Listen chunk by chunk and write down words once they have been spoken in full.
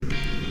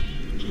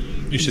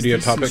You said you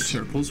had topics?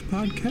 Circles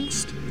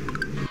podcast?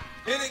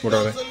 What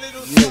are they?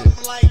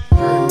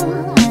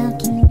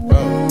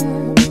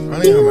 Oh, I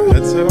don't even have my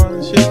headset on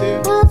and shit,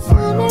 dude.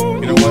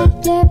 You know what?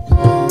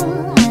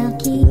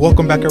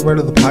 Welcome back, everybody,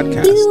 to the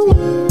podcast.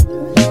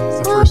 It's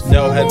the first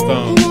no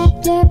headphones.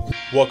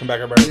 Welcome back,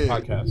 everybody, to the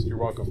podcast. You're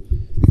welcome.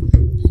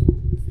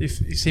 You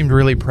seemed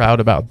really proud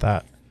about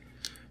that.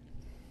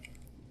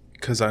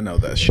 Because I know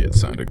that shit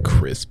sounded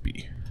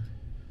crispy.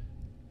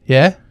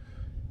 Yeah?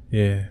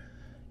 Yeah.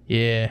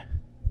 Yeah.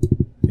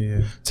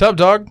 Yeah. What's up,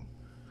 dog?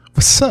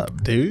 What's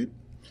up, dude?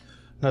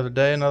 Another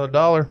day, another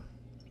dollar.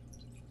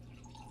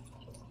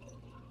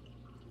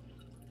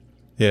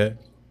 Yeah.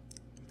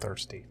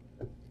 Thirsty.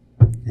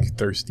 You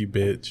thirsty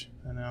bitch.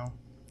 I know.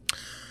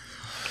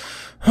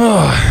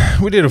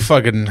 We did a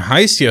fucking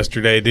heist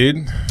yesterday,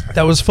 dude.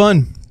 That was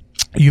fun.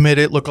 You made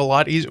it look a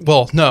lot easier.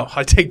 Well, no,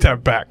 I take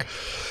that back.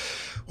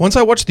 Once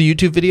I watched the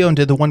YouTube video and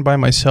did the one by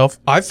myself,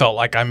 I felt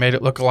like I made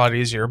it look a lot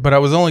easier, but I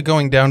was only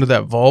going down to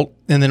that vault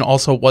and then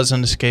also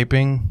wasn't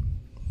escaping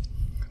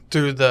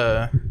through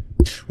the...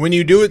 When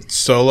you do it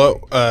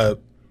solo,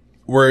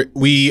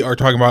 we are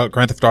talking about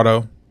Grand Theft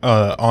Auto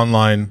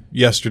online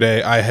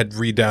yesterday. I had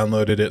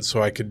re-downloaded it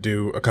so I could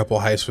do a couple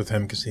heists with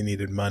him because he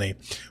needed money.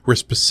 We're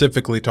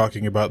specifically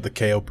talking about the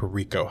Cayo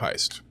Perico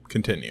heist.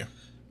 Continue.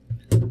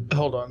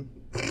 Hold on.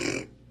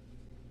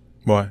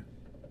 Why?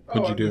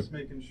 What'd you do? Just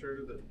making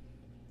sure that...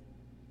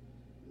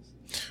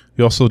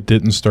 You also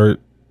didn't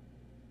start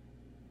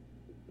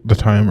the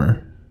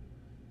timer.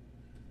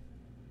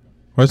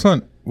 Why it's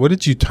not? What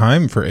did you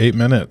time for 8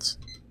 minutes?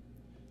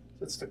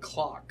 It's the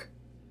clock.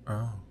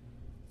 Oh.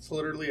 It's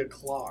literally a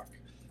clock,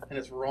 and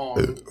it's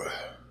wrong.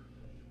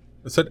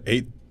 It said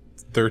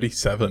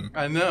 8:37.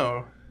 I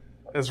know.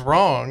 It's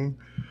wrong.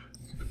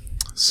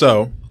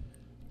 So,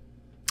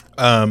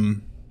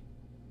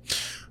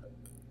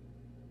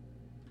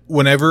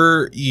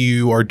 whenever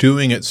you are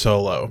doing it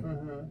solo,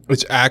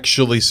 it's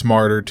actually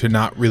smarter to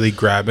not really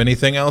grab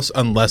anything else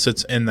unless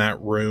it's in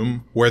that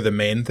room where the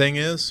main thing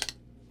is.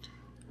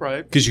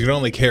 Right. Because you can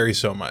only carry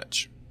so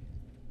much.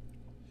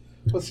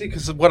 Well, see,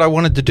 because what I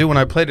wanted to do when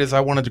I played is I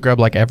wanted to grab,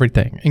 like,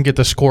 everything and get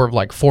the score of,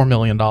 like, $4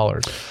 million.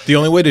 The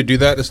only way to do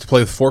that is to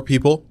play with 4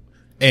 people.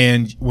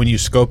 And when you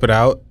scope it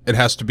out, it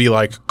has to be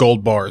like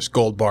gold bars,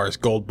 gold bars,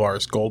 gold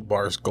bars, gold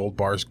bars, gold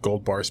bars,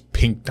 gold bars,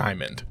 pink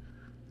diamond.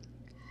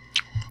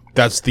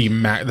 That's the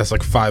that's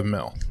like 5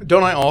 mil.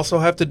 Don't I also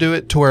have to do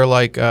it to where,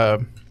 like,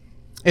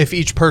 if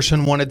each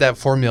person wanted that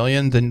 4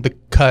 million, then the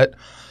cut,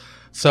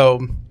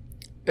 so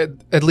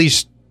at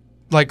least,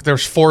 like,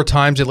 there's 4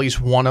 times at least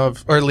one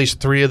of, or at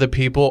least 3 of the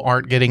people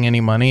aren't getting any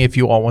money if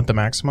you all want the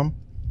maximum?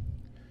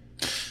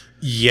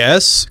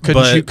 Yes,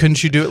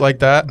 couldn't you do it like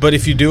that? But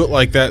if you do it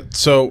like that,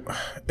 so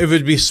it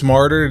would be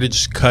smarter to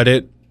just cut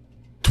it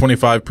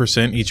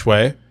 25% each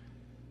way,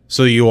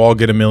 so you all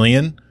get $1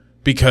 million.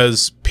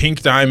 Because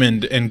pink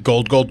diamond and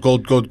gold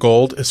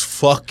is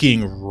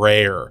fucking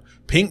rare.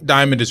 Pink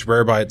diamond is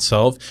rare by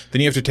itself.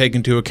 Then you have to take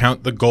into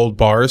account the gold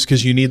bars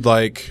because you need,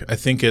 like, I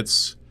think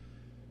it's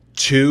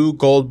 2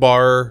 gold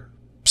bar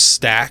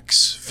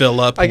stacks fill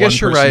up. I guess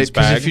you're right,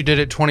 because bag. if you did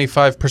it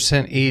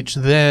 25% each,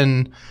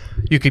 then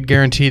you could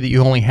guarantee that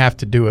you only have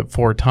to do it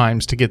 4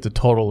 times to get the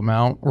total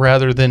amount,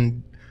 rather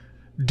than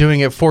doing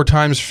it 4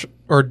 times.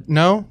 Or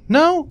no,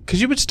 because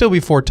you would still be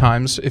 4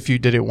 times if you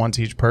did it once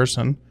each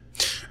person.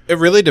 It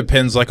really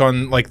depends, like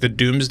on like the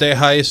Doomsday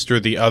heist or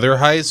the other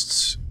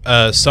heists.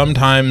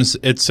 Sometimes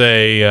it's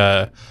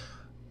a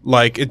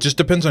like it just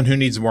depends on who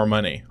needs more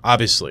money,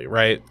 obviously,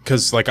 right?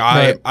 Because like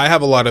I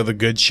have a lot of the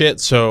good shit,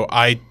 so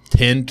I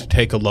tend to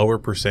take a lower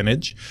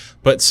percentage.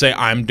 But say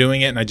I'm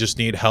doing it and I just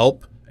need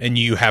help, and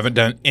you haven't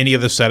done any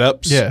of the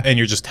setups, and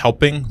you're just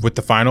helping with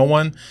the final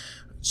one.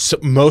 So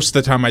most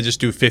of the time, I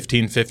just do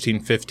 15, 15,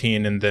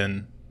 15, and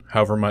then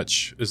however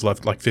much is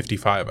left, like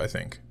 55, I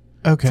think.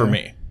 Okay, for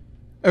me.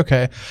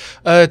 Okay.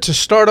 To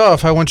start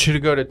off, I want you to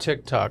go to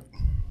TikTok.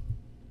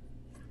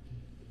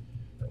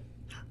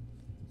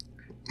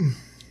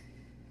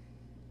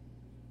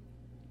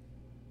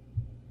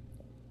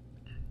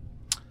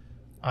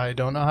 I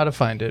don't know how to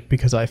find it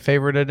because I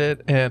favorited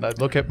it, and I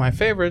look at my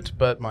favorites,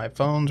 but my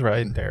phone's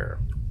right there.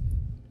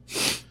 I'm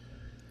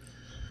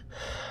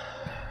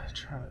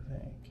trying to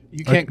think.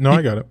 You can't.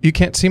 I got it. You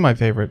can't see my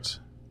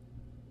favorites.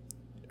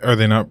 Are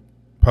they not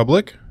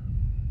public?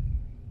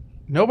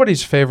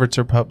 Nobody's favorites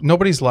are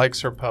nobody's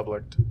likes are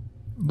public.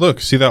 Look,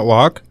 see that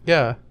lock?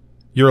 Yeah.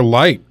 Your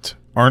liked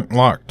aren't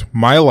locked.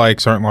 My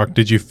likes aren't locked.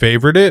 Did you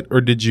favorite it or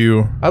did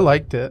you? I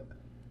liked it.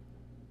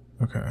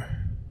 Okay.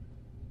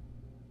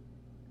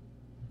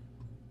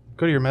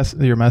 Go to your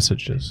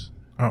messages.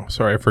 Oh,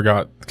 sorry, I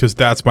forgot because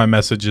that's my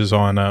messages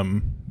on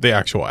the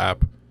actual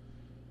app.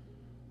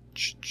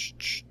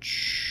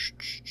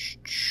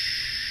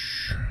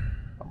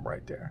 I'm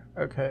right there.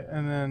 Okay,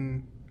 and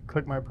then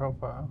click my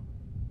profile.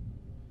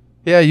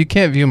 Yeah, you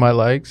can't view my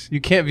likes.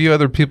 You can't view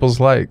other people's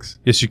likes.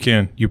 Yes, you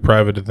can. You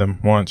privated them.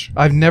 Watch.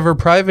 I've never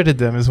privated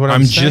them, is what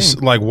I'm saying. I'm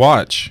just like,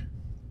 watch.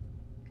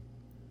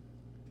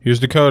 Here's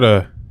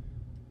Dakota.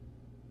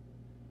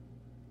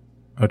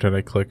 Oh, did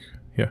I click?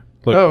 Yeah.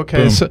 Look, Oh, okay.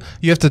 boom. So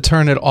you have to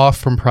turn it off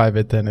from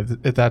private then,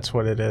 if that's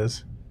what it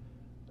is.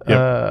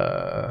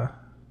 Yep.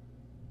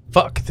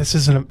 Fuck, this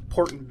is an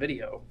important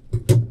video.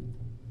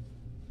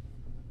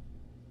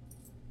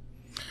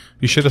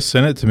 You should have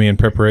sent it to me in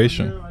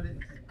preparation. No, I didn't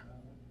think about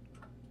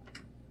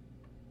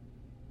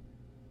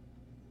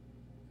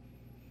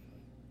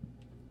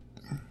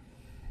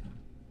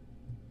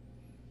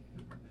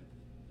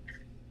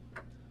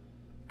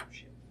it.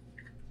 Shit.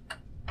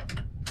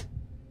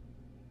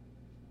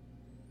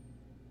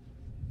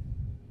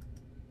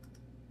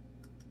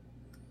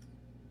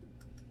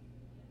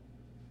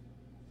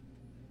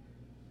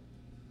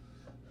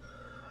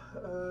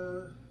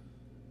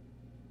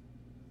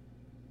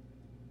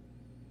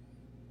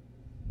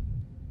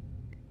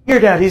 Here,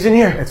 Dad, he's in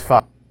here. It's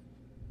Father.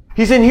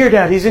 He's in here,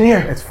 Dad, he's in here.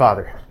 It's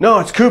Father. No,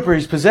 it's Cooper,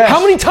 he's possessed.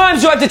 How many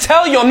times do I have to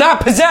tell you I'm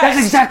not possessed? That's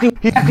exactly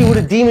what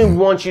a demon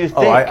wants you to think.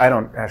 Oh, I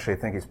don't actually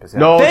think he's possessed.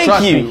 No, Thank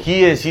trust you. me,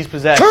 he is. He's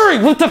possessed.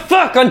 Hurry, what the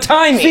fuck?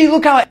 Untie me. See,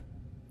 look how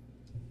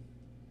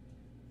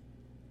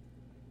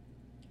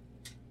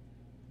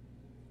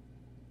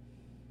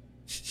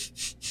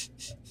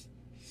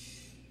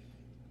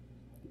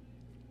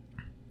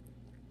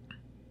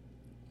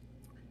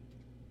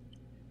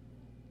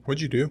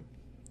What'd you do?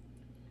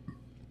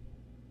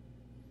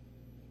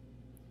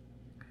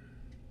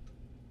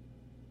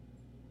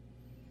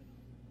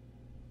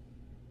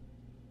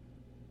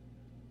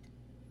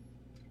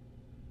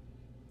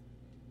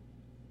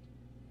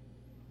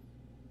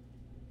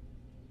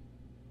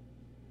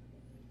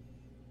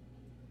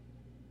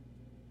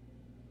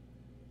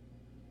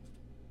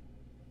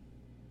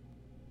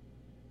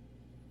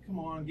 Come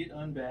on, get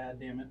unbad,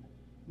 damn it.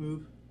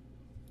 Move.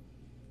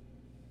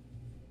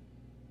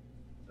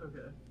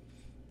 Okay.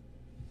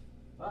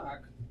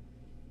 Fuck.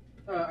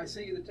 I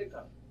sent you the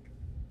TikTok.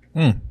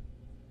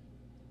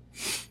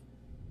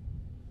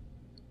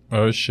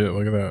 Oh shit!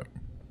 Look at that.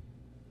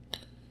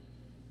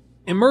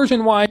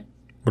 Immersion wide.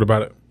 What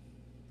about it?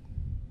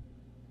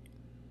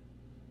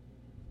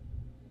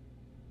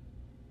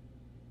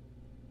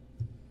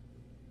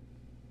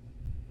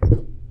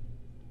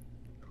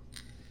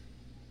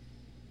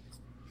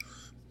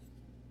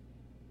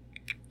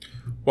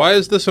 Why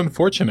is this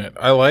unfortunate?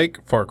 I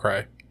like Far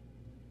Cry.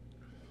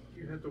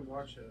 You have to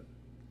watch it.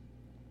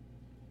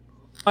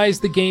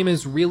 The game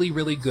is really,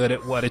 really good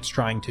at what it's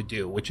trying to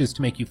do, which is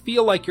to make you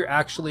feel like you're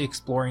actually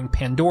exploring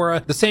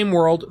Pandora, the same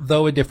world,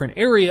 though a different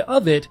area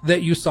of it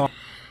that you saw.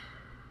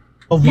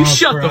 You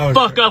shut the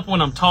fuck up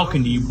when I'm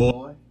talking to you,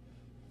 boy.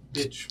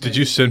 Bitch. Did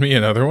you send me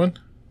another one?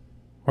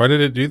 Why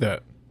did it do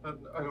that?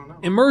 I don't know.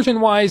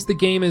 Immersion-wise, the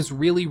game is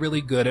really,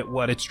 really good at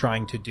what it's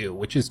trying to do,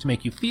 which is to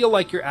make you feel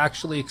like you're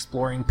actually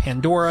exploring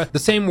Pandora, the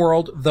same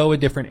world, though a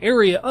different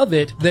area of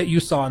it that you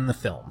saw in the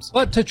films.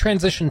 But to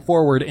transition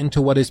forward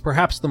into what is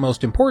perhaps the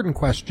most important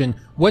question,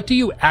 what do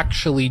you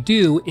actually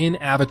do in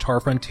Avatar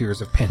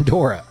Frontiers of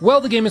Pandora?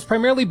 Well, the game is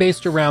primarily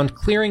based around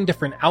clearing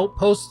different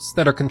outposts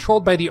that are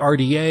controlled by the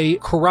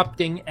RDA,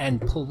 corrupting and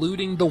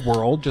polluting the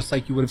world, just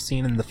like you would have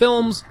seen in the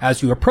films.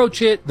 As you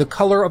approach it, the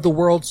color of the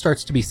world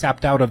starts to be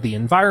sapped out of the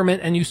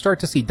environment, and you start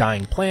to see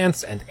dying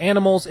plants and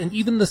animals, and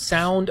even the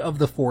sound of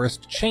the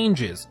forest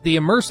changes. The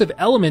immersive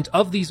element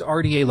of these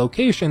RDA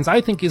locations,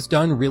 I think, is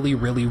done really,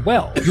 really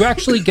well. You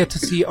actually get to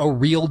see a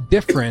real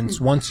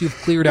difference once you've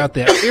cleared out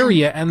that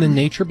area and the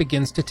nature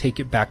begins to take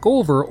it back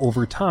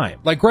over time.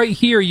 Like right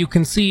here, you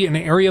can see an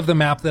area of the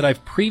map that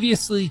I've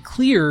previously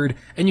cleared,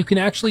 and you can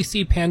actually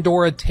see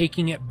Pandora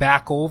taking it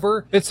back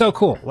over. It's so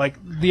cool. Like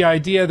the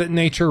idea that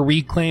nature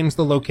reclaims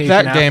the location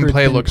That after it's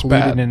gameplay been looks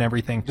polluted bad. and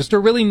everything. Just a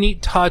really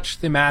neat touch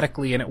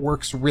thematically, and it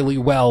works really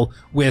well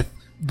with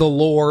the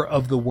lore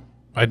of the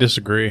I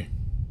disagree.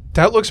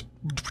 That looks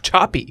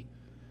choppy.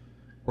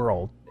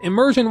 world.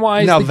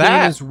 Immersion-wise, Now the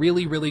that game is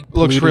really, really looks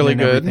polluted really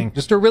and good. everything.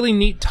 Just a really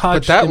neat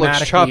touch But that looks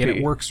thematically, choppy. and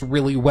it works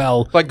really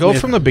well. Like, go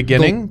with from the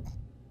beginning.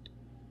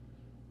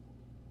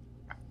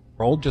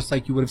 world, just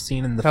like you would have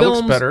seen in the That films.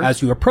 looks better.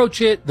 As you approach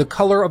it, the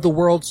color of the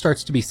world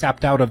starts to be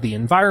sapped out of the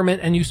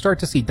environment, and you start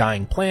to see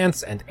dying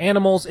plants and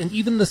animals, and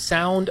even the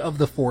sound of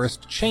the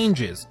forest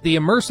changes. The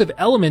immersive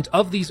element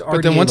of these RDA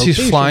But then once he's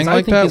locations, flying I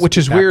like think, that, is which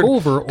is back weird,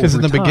 over 'cause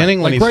in the time.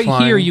 beginning when like he's right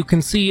flying- here, you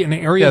can see an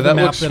area Yeah, of the that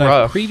map looks that I've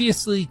rough.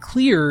 previously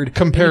cleared,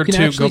 Compared and you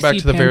can to- actually go back see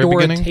to the very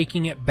Pandora beginning.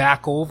 taking it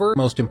back over.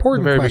 Most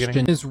important The very question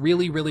beginning. is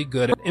really, really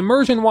good.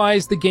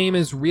 Immersion-wise, the game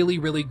is really,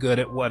 really good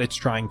at what it's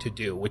trying to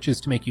do, which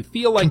is to make you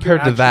feel like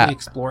Compared to you're actually that.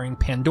 exploring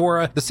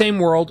Pandora, the same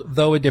world,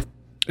 though a different.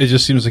 It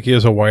just seems like he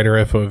has a wider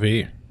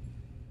FOV.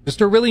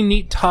 Just a really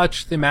neat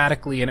touch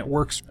thematically, and it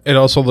works It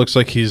also looks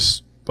like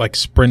he's like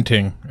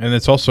sprinting, and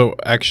it's also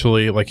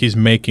actually like he's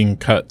making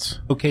cuts.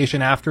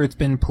 location after it's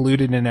been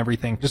polluted and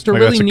everything. Just a Like,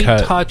 really that's a neat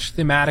cut. touch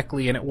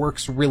thematically, and it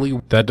works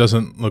really That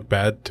doesn't look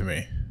bad to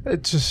me.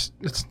 It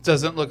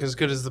doesn't look as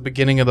good as the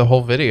beginning of the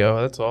whole video.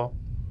 That's all.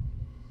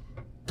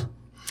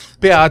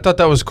 But yeah, I thought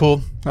that was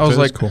cool. I was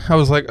That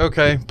is like, cool.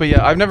 okay. But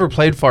yeah, I've never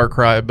played Far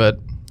Cry, but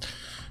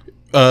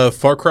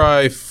Far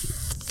Cry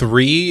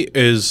 3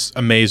 is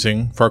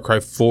amazing. Far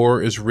Cry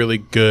 4 is really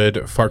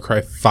good. Far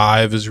Cry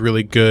 5 is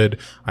really good.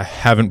 I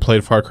haven't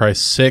played Far Cry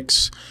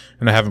 6,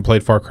 and I haven't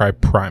played Far Cry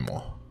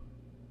Primal.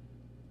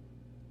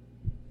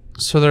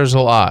 So there's a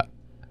lot.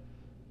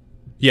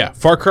 Yeah,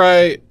 Far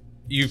Cry,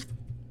 you've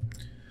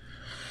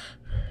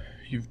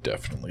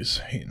definitely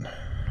seen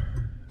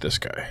this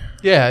guy.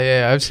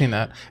 Yeah, I've seen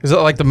that. Is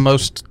that like the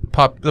most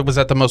was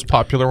that the most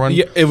popular one?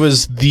 Yeah, it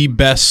was the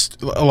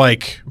best.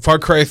 Like Far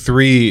Cry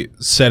 3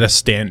 set a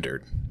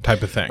standard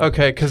type of thing.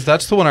 Okay, because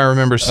that's the one I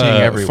remember seeing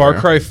everywhere. Far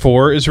Cry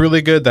 4 is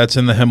really good. That's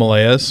in the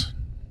Himalayas.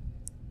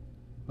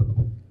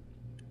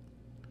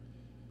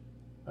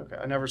 Okay,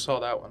 I never saw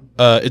that one.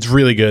 It's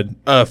really good.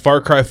 Far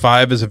Cry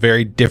 5 is a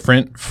very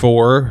different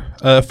for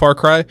Far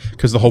Cry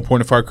because the whole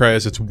point of Far Cry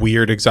is it's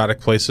weird,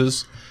 exotic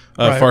places.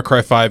 Right. Far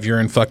Cry 5, you're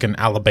in fucking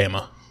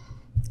Alabama.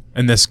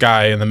 And this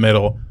guy in the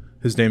middle,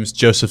 his name's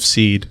Joseph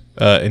Seed,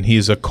 and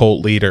he's a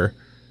cult leader,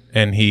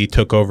 and he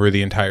took over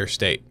the entire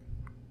state.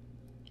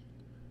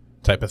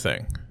 Type of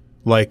thing.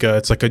 Like,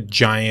 it's like a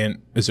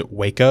giant, is it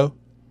Waco?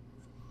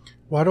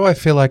 Why do I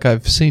feel like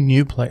I've seen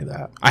you play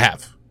that? I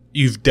have.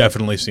 You've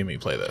definitely seen me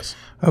play this.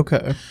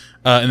 Okay.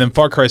 And then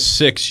Far Cry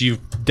 6,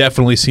 you've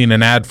definitely seen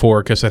an ad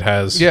for because it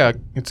has... Yeah,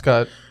 it's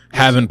got...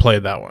 Haven't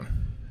played that one.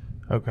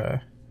 Okay.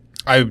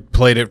 I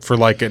played it for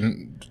like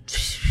in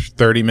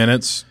 30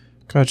 minutes.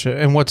 Gotcha.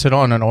 And what's it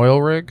on, an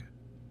oil rig?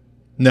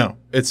 No,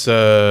 it's you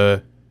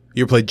ever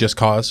played Just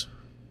Cause?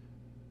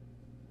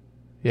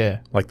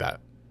 Yeah. Like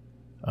that.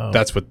 Oh.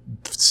 That's what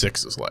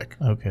 6 is like.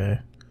 Okay.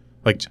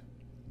 Like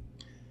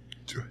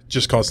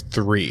Just Cause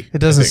 3. It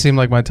doesn't seem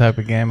like my type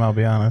of game, I'll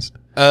be honest.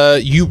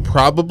 You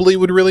probably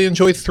would really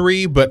enjoy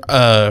 3, but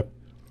the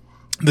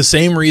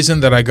same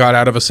reason that I got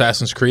out of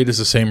Assassin's Creed is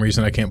the same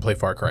reason I can't play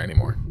Far Cry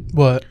anymore.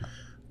 What?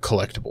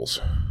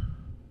 Collectibles.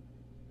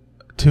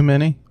 Too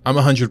many? I'm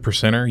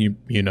 100%er.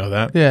 You know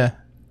that. Yeah.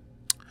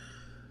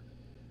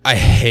 I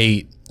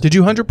hate... Did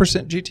you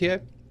 100%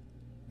 GTA?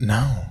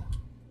 No.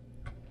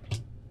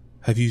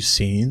 Have you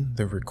seen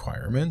the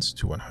requirements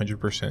to 100%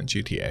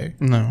 GTA?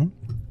 No.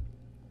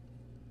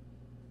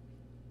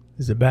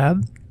 Is it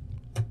bad?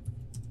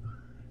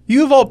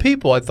 You of all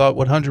people, I thought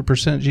 100%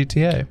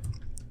 GTA.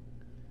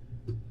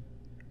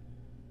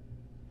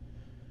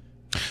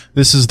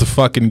 This is the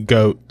fucking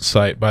GOAT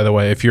site, by the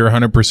way. If you're a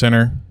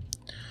 100%er,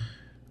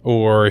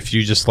 or if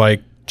you just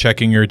like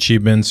checking your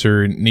achievements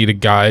or need a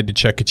guide to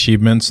check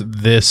achievements,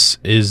 this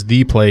is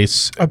the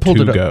place I pulled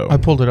to it up. go. I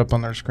pulled it up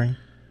on their screen.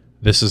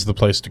 This is the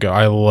place to go.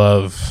 I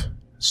love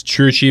it's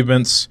true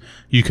achievements.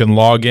 You can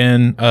log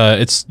in.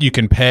 You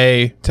can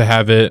pay to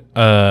have it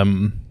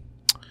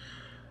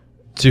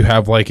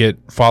like it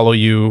follow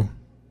you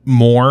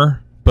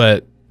more,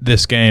 but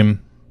this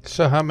game.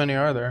 So how many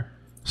are there?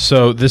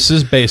 So this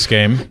is base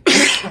game.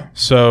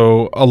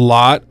 So a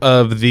lot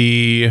of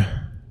the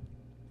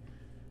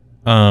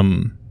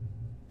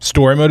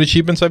story mode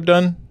achievements I've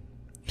done.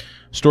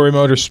 Story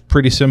mode is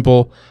pretty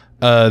simple.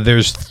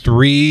 There's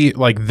 3,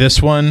 like this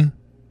one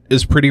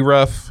is pretty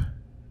rough.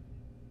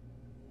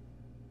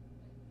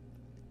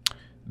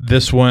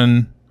 This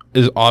one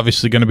is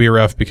obviously going to be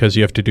rough because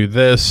you have to do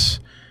this.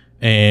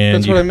 And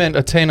that's what I meant.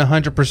 Attain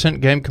 100%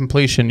 game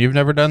completion. You've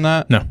never done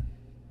that? No.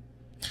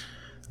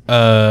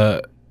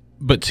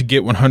 But to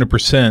get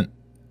 100%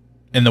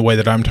 in the way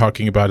that I'm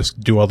talking about is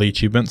do all the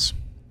achievements.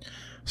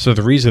 So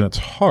the reason it's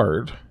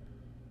hard.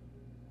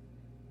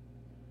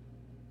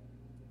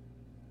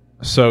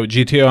 So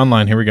GTA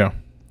Online, here we go.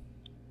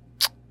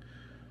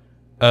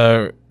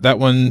 That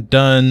one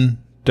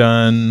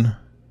done,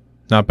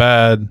 not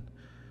bad.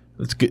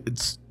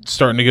 It's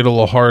starting to get a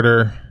little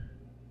harder.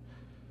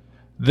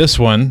 This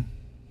one.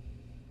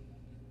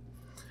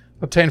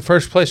 Obtain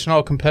first place in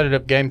all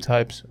competitive game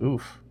types.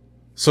 Oof.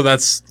 So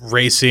that's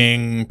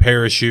racing,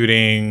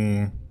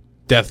 parachuting,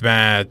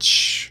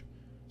 deathmatch,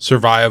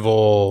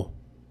 survival,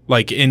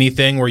 like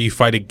anything where you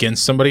fight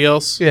against somebody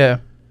else. Yeah.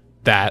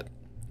 That.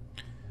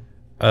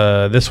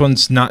 This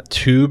one's not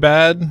too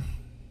bad.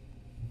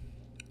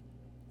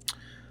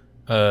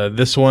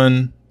 This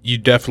one you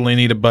definitely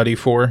need a buddy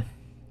for.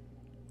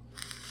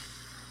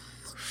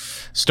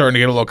 Starting to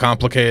get a little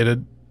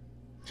complicated.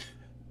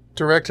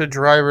 Direct a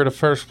driver to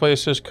first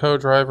place as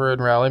co-driver in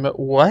rally mode.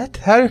 What?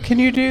 How can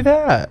you do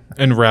that?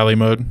 In rally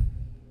mode.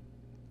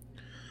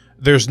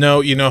 There's no,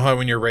 you know how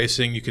when you're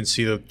racing you can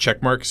see the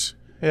check marks?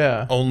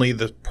 Yeah. Only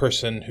the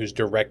person who's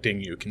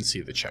directing you can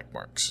see the check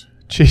marks.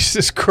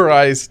 Jesus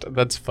Christ.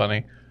 That's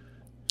funny.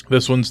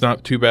 This one's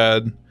not too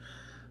bad.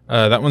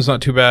 That one's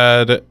not too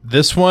bad.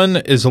 This one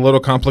is a little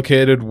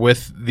complicated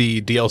with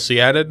the DLC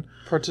added.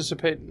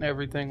 Participate in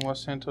everything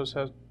Los Santos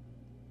has.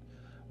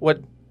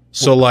 What?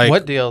 So like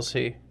what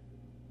DLC?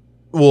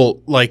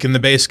 Well, like in the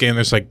base game,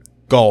 there's like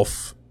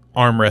golf,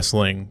 arm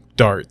wrestling,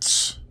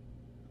 darts,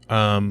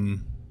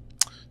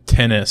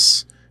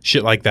 tennis,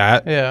 shit like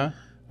that. Yeah.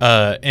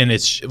 And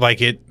it's like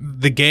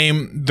the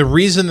game. The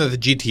reason that the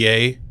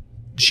GTA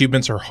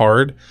achievements are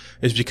hard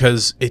is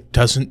because it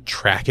doesn't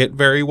track it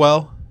very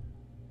well.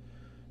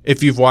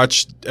 If you've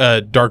watched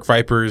Dark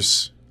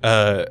Viper's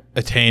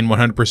attain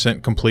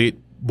 100% complete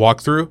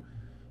walkthrough,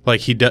 like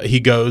he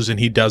goes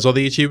and he does all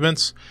the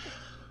achievements.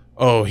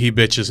 Oh, he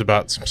bitches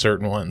about some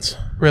certain ones.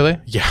 Really?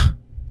 Yeah.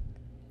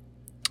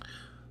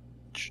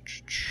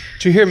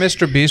 Did you hear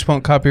Mr. Beast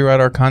won't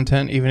copyright our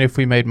content even if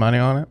we made money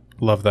on it?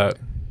 Love that.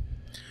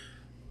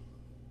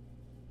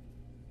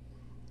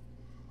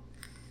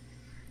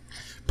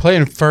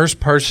 Playing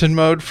first-person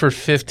mode for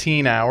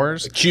 15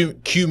 hours?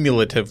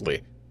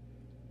 Cumulatively.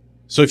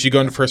 So if you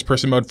go into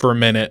first-person mode for a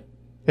minute,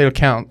 It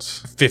counts.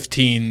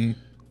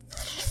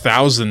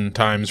 15,000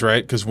 times,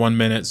 right? Because 1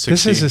 minute, 60.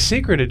 This is a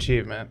secret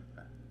achievement.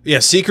 Yeah,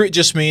 secret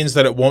just means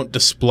that it won't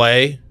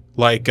display.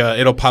 Like,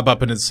 it'll pop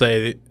up and it'll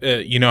say,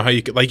 you know how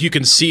you can, like, you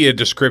can see a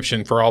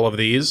description for all of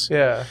these.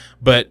 Yeah.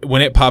 But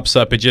when it pops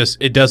up,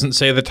 it doesn't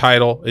say the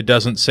title. It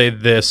doesn't say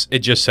this. It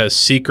just says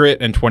secret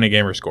and 20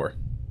 gamer score.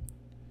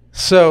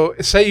 So,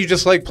 say you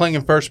just like playing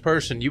in first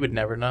person, you would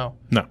never know.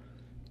 No.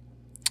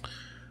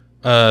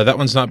 That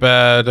one's not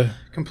bad.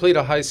 Complete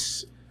a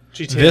heist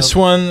GTA. This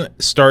one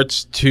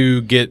starts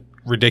to get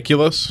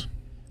ridiculous.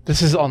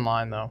 This is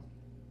online, though.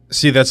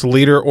 See, that's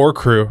leader or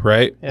crew,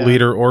 right? Yeah.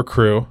 Leader or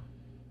crew.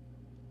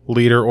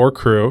 Leader or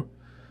crew.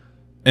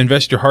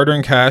 Invest your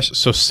hard-earned cash,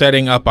 so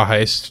setting up a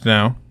heist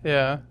now.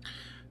 Yeah.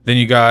 Then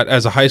you got,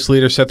 as a heist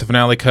leader, set the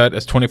finale cut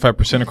as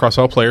 25% across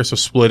all players, so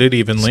split it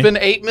evenly. Spend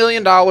 $8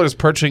 million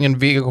purchasing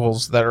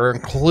vehicles that are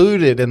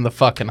included in the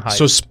fucking heist.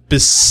 So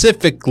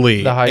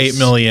specifically, The heist. $8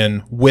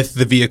 million with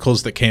the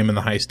vehicles that came in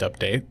the heist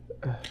update.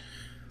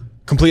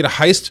 Complete a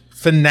heist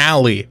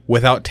finale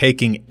without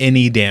taking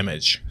any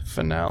damage.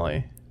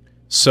 Finale.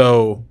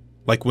 So,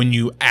 like when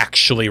you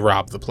actually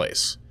rob the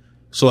place.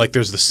 So, like,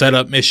 there's the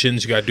setup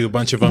missions. You got to do a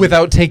bunch of them.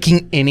 Without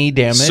taking any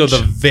damage? So,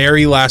 the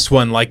very last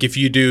one, like if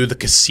you do the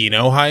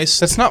casino heist,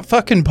 That's not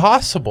fucking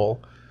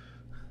possible.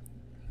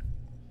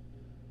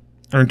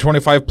 earn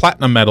 25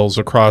 platinum medals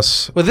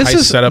across Well, this heist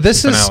is setups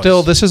this and is finales.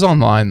 still this is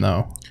online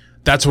though.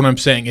 That's what I'm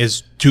saying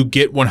is to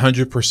get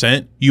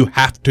 100%, you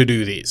have to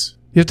do these.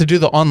 You have to do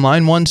the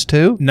online ones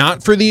too.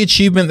 Not for the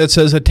achievement that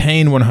says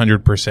attain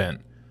 100%.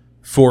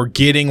 For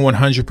getting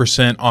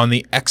 100% on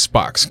the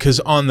Xbox. Because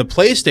on the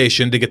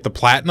PlayStation, to get the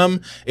platinum,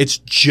 it's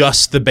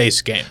just the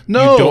base game.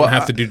 No, you don't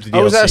have to do the DLCs.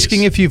 I was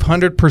asking if you've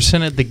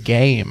 100%ed the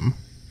game.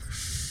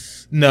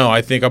 No,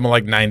 I think I'm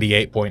like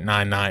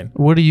 98.99.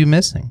 What are you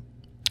missing?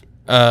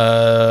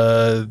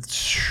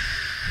 What's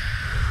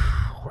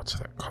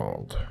that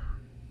called?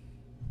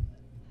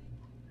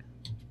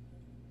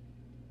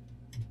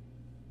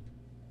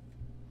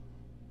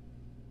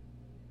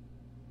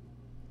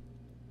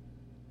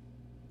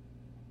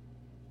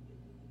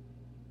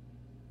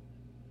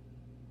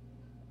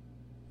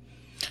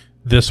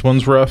 This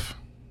one's rough.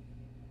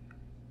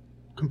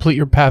 Complete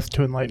your path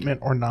to enlightenment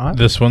or not?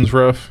 This one's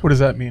rough. What does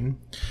that mean?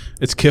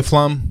 It's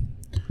Kiflam.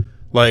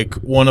 Like,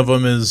 one of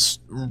them is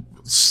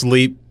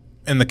sleep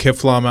in the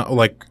Kiflam,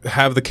 like,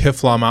 have the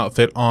Kiflam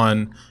outfit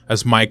on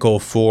as Michael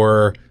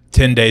for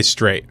 10 days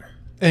straight.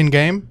 In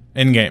game?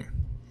 In game.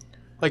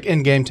 Like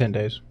in game 10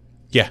 days.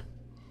 Yeah.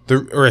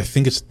 Or I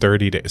think it's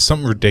 30 days.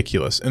 Something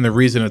ridiculous. And the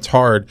reason it's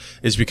hard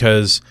is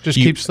because... Just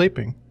keep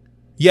sleeping.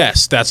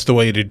 Yes, that's the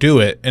way to do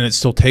it. And it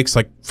still takes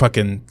like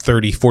fucking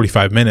 30,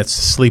 45 minutes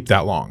to sleep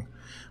that long.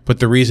 But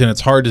the reason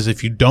it's hard is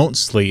if you don't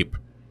sleep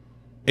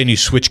and you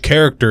switch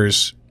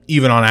characters,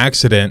 even on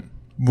accident,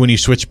 when you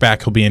switch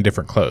back, he'll be in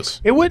different clothes.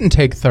 It wouldn't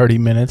take 30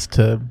 minutes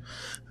to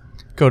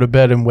go to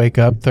bed and wake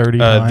up 30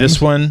 times. This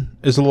one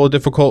is a little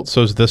difficult.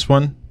 So is this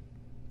one.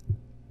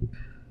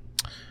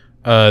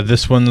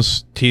 This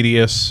one's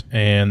tedious.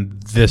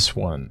 And this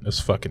one is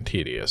fucking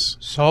tedious.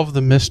 Solve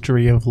the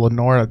mystery of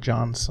Lenora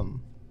Johnson.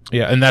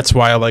 Yeah, and that's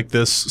why I like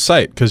this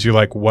site, because you're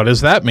like, what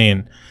does that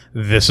mean?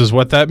 This is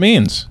what that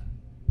means.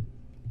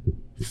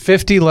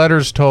 50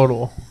 letters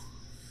total.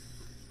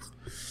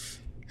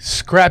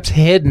 Scraps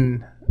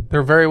hidden.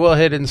 They're very well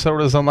hidden, so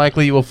it is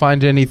unlikely you will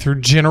find any through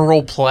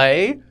general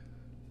play.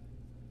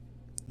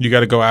 You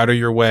got to go out of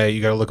your way.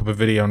 You got to look up a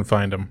video and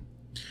find them.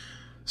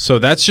 So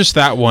that's just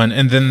that one.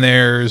 And then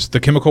there's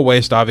the chemical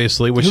waste,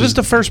 obviously, which Who is... was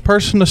the first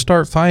person to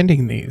start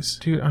finding these?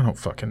 Dude, I don't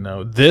fucking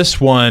know. This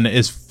one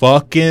is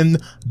fucking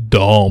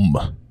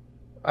dumb.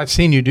 I've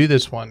seen you do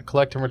this one.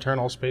 Collect and return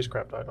all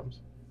spacecraft items.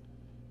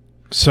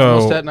 So...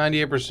 Almost at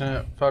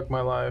 98%. Fuck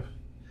my life.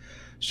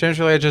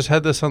 Strangely, I just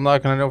had this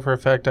unlocked, and I know for a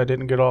fact I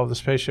didn't get all of the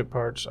spaceship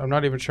parts. I'm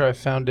not even sure I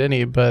found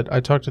any, but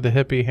I talked to the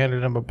hippie,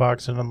 handed him a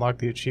box, and unlocked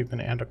the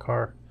achievement and a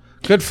car.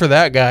 Good for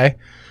that guy.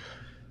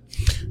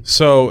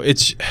 So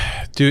it's...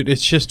 Dude,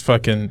 it's just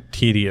fucking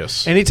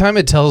tedious. Anytime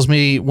it tells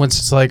me once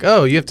it's like,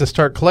 oh, you have to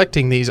start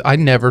collecting these, I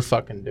never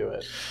fucking do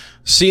it.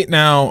 See,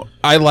 now,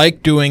 I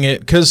like doing it,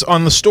 because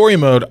on the story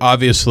mode,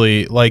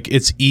 obviously, like,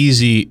 it's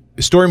easy.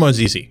 Story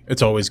mode's easy.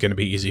 It's always going to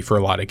be easy for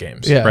a lot of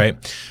games, Yeah.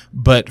 right?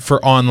 But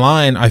for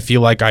online, I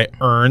feel like I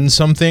earn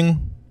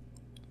something,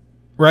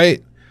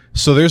 right?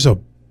 So there's a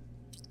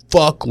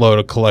fuckload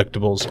of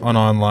collectibles on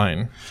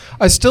online.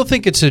 I still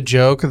think it's a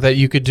joke that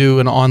you could do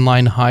an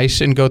online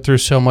heist and go through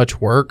so much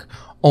work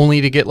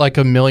only to get like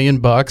 $1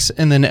 million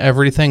and then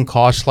everything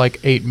costs like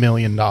 $8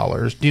 million.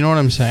 Do you know what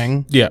I'm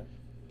saying? Yeah.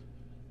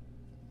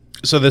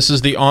 So this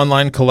is the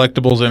online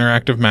collectibles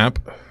interactive map.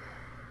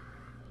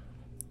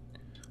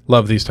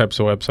 Love these types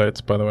of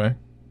websites, by the way.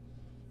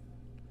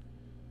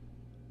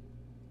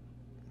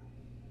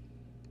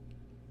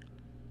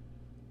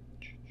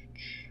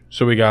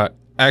 So we got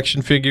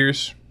action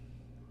figures.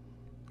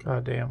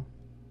 God damn.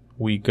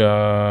 We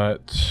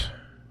got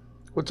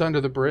What's under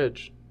the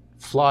bridge?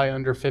 Fly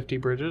under 50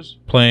 bridges?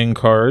 playing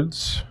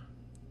cards.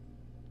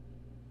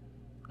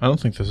 I don't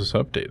think this is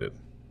updated.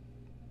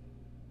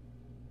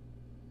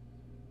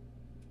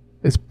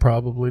 It's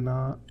probably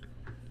not.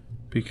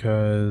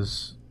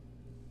 Because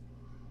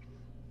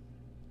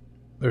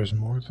there's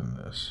more than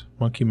this.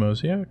 Monkey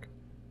Mosaic?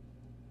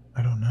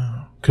 I don't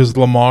know. Because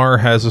Lamar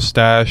has a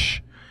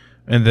stash,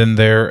 and then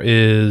there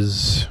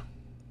is...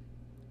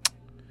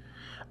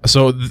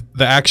 So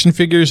the action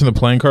figures and the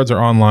playing cards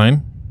are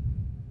online.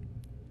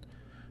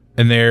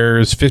 And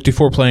there's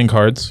 54 playing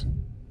cards.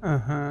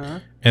 Uh-huh.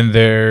 And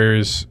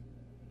there's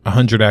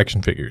 100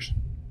 action figures.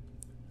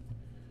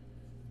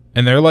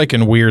 And they're like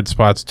in weird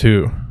spots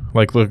too.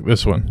 Like, look,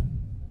 this one.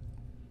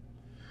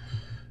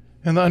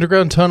 In the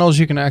underground tunnels,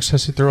 you can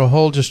access it through a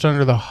hole just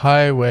under the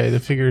highway. The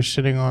figure is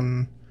sitting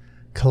on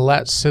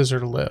Colette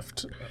Scissor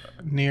Lift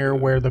near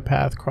where the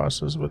path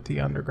crosses with the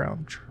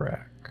underground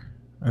track.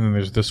 And then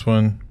there's this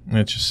one, and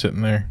it's just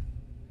sitting there.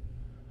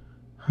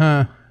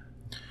 Huh.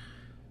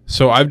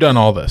 So I've done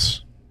all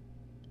this.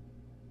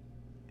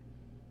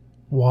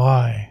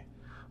 Why?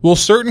 Well,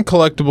 certain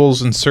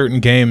collectibles and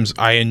certain games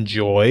I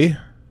enjoy.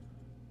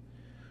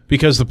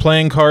 Because the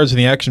playing cards and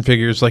the action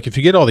figures, like if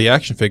you get all the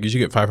action figures,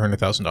 you get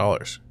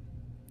 $500,000.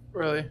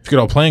 Really? If you get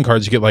all playing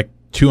cards, you get like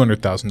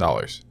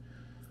 $200,000.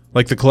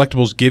 Like the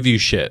collectibles give you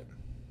shit.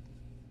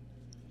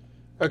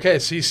 Okay,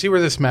 so you see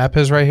where this map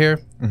is right here?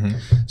 Mm-hmm.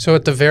 So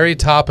at the very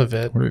top of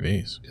it, What are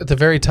these? at the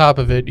very top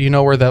of it, you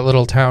know where that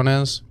little town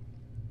is?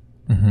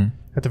 Mm-hmm.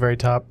 At the very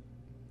top.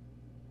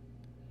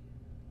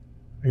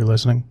 Are you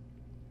listening?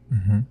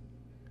 Mm-hmm.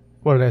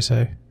 What did I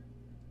say?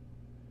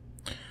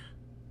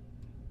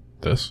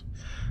 This.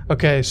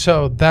 Okay,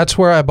 so that's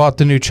where I bought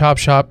the new Chop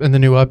Shop and the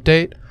new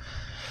update.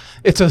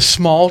 It's a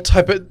small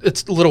type of,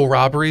 it's little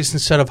robberies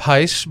instead of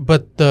heists,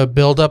 but the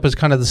build-up is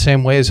kind of the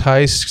same way as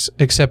heists,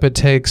 except it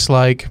takes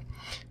like,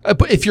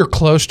 if you're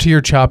close to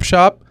your Chop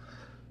Shop,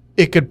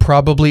 it could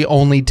probably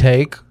only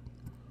take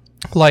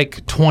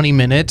like 20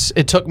 minutes.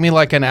 It took me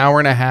like an hour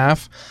and a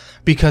half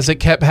because it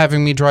kept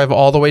having me drive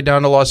all the way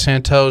down to Los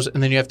Santos,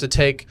 and then you have to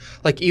take,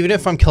 like, even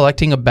if I'm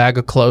collecting a bag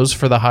of clothes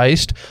for the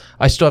heist,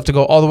 I still have to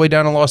go all the way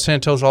down to Los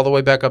Santos, all the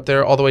way back up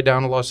there, all the way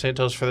down to Los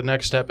Santos for the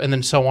next step, and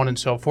then so on and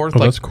so forth. Oh,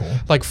 like, that's cool.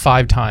 Like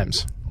 5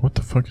 times. What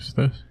the fuck is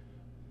this?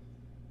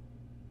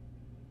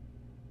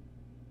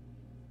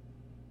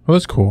 Oh,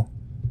 that's cool.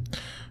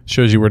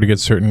 Shows you where to get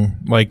certain,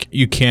 like,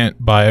 you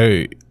can't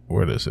buy,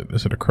 what is it?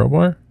 Is it a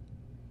crowbar?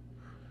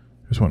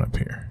 There's one up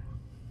here.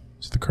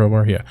 Is it the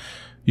crowbar? Yeah.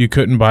 You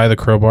couldn't buy the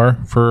crowbar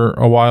for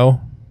a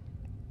while.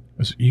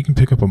 You can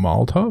pick up a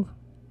Molotov?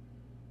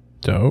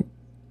 Dope.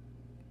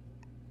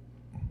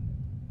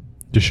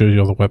 Just shows you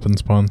all the weapon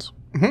spawns.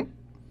 Mm-hmm.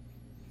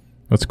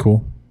 That's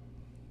cool.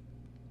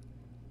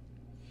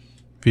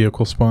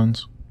 Vehicle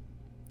spawns.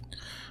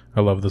 I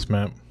love this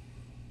map.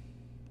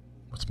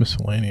 What's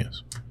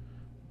miscellaneous?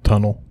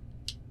 Tunnel.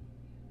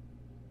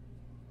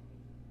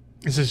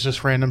 This is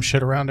just random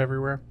shit around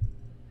everywhere.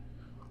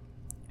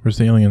 Where's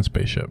the alien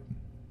spaceship?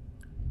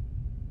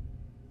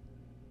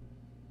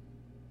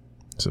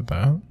 Is it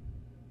that?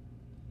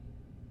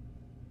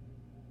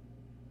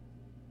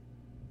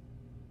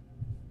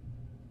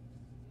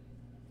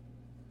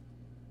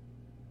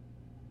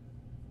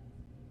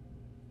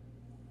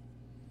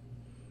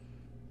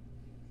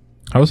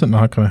 How is it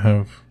not going to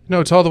have... No,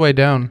 it's all the way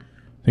down.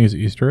 I think it's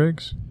Easter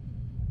eggs?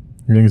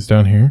 You think it's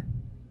down here?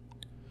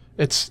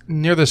 It's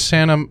near the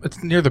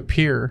it's near the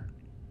pier.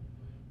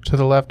 To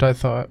the left, I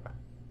thought.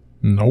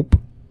 Nope.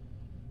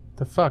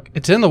 The fuck?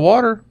 It's in the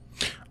water.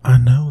 I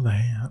know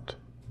that.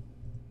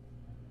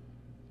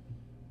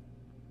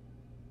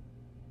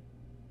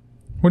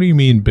 What do you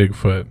mean,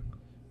 Bigfoot?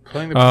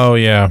 Oh,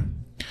 yeah.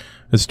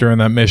 It's during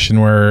that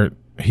mission where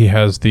he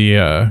has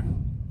the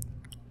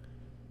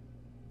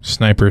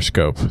sniper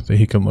scope that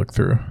he can look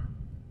through.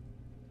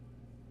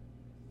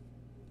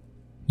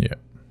 Yeah.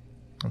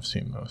 I've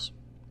seen those.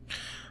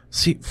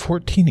 See,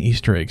 14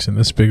 Easter eggs in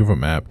this big of a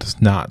map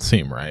does not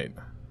seem right.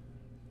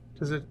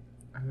 Does it?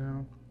 I don't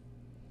know.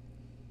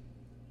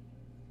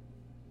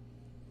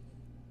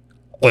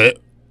 What?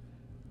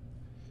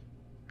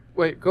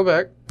 Wait, go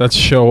back. Let's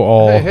show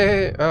all.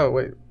 Hey. Oh,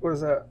 wait. What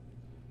is that?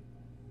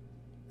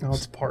 Oh,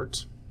 it's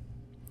parts.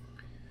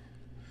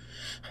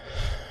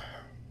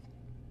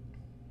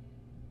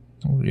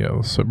 Oh, yeah,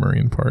 the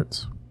submarine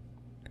parts.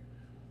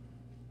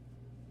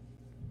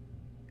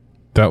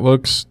 That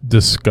looks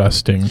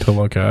disgusting to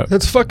look at.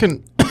 That's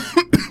fucking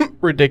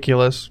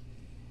ridiculous.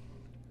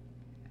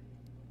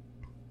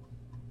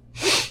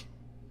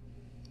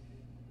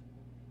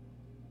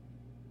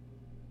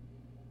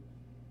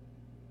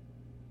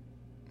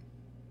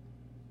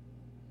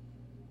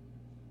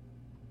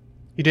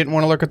 You didn't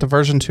want to look at the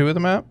version 2 of the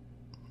map?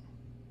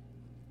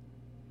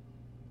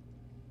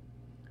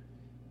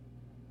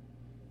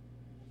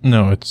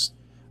 No, it's...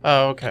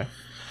 Oh, okay.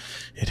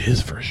 It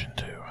is version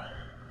 2.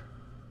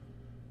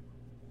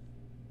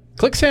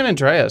 Click San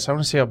Andreas. I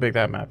want to see how big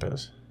that map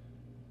is.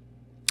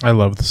 I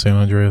love the San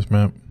Andreas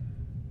map.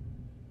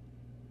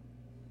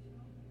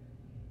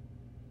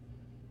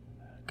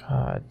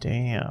 God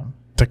damn.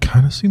 That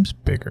kind of seems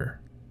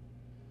bigger.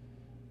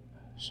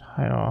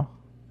 I know.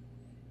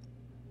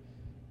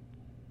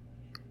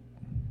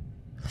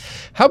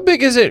 How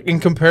big is it in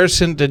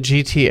comparison to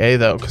GTA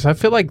though? Because I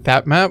feel like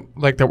that map,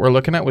 like that we're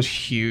looking at, was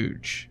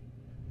huge.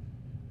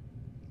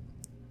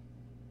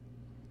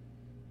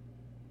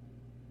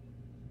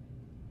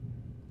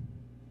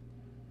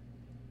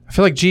 I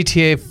feel like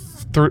GTA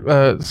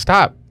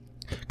stop.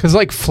 Because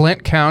like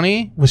Flint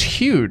County was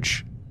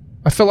huge.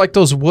 I feel like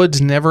those woods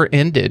never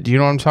ended. Do you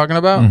know what I'm talking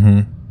about?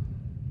 Mm-hmm.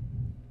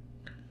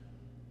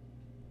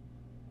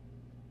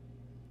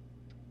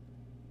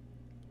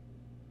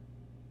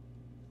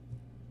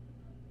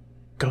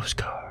 Ghost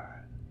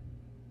car.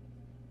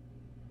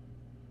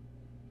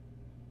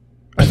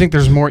 I think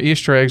there's more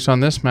Easter eggs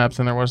on this map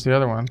than there was the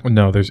other one.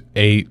 No, there's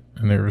 8,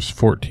 and there was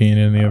 14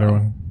 in the other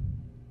one.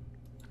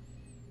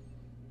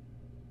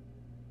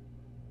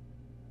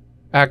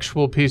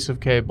 Actual piece of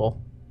cable.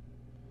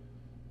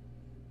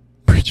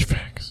 Bridge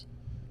facts.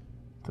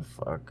 The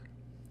fuck?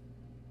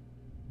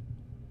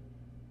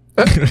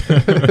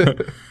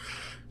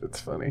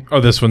 That's funny. Oh,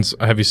 this one's...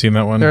 Have you seen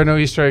that one? There are no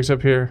Easter eggs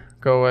up here.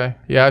 Go away.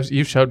 Yeah,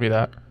 you've showed me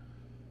that.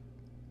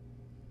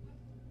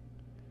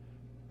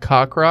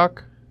 Cock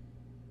Rock.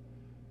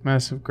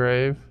 Massive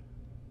grave.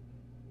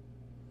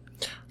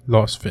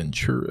 Los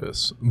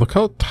Venturas. Look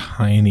how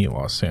tiny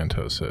Los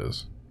Santos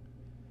is.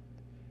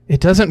 It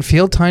doesn't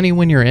feel tiny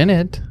when you're in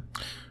it.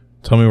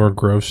 Tell me where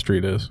Grove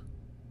Street is.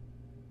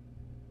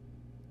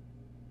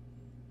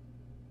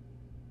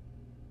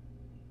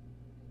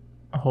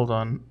 Hold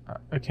on.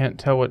 I can't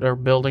tell what are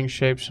building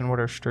shapes and what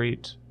are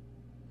streets.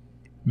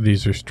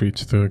 These are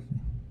streets.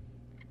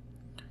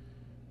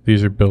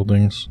 These are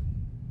buildings.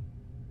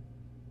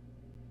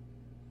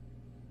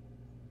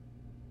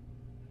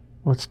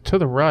 What's to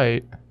the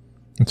right?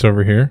 It's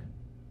over here.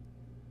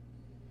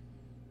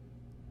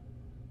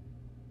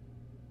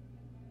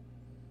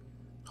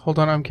 Hold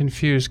on, I'm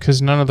confused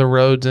because none of the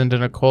roads end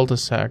in a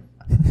cul-de-sac.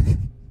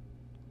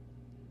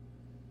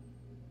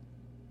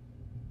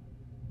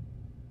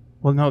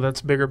 Well, no,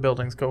 that's bigger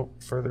buildings. Go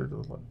further to the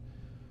left.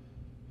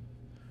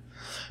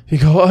 You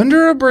go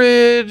under a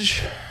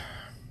bridge.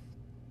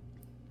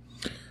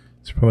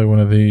 It's probably one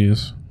of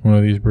these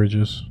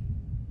bridges.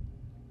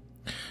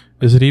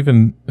 Is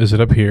it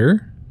up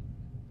here?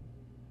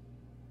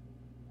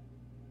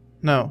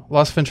 No,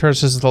 Las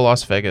Venturas is the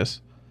Las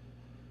Vegas.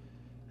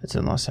 It's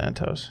in Los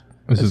Santos.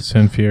 Is it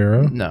San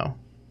Fierro? No.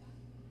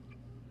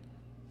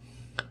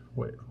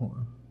 Wait, hold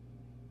on.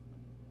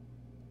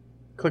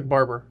 Click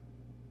Barber.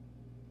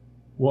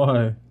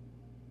 Why?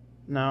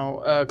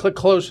 No, click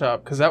Clothes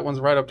Shop because that one's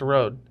right up the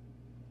road.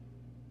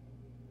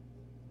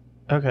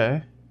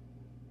 Okay.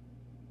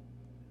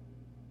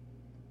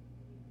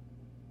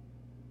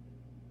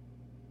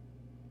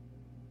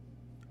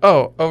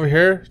 Oh, over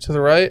here to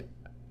the right.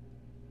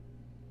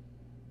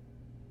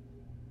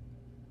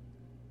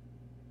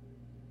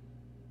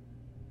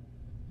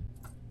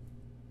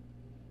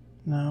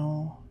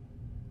 No.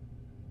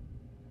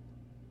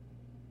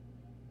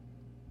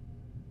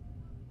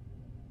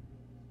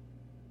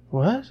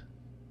 What?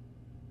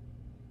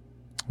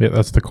 Yeah,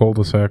 that's the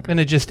cul-de-sac. And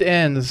it just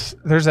ends.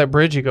 There's that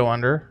bridge you go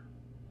under.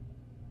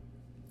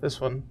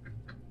 This one.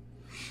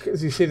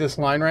 Because you see this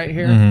line right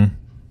here? Mm-hmm.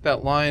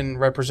 That line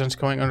represents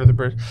going under the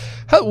bridge.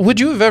 How, would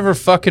you have ever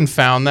fucking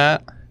found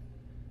that?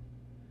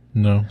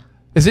 No.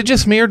 Is it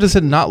just me or does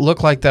it not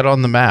look like that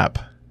on the map?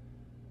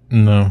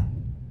 No.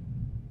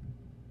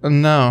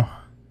 No.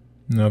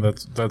 No,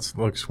 that's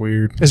looks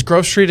weird. Is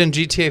Grove Street in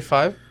GTA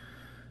 5?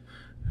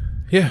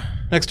 Yeah.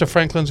 Next to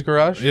Franklin's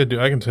garage? Yeah, dude,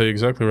 I can tell you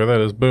exactly where that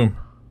is. Boom.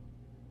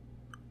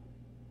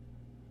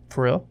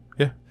 For real?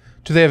 Yeah.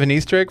 Do they have an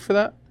Easter egg for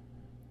that?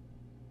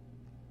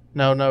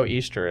 No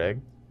Easter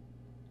egg.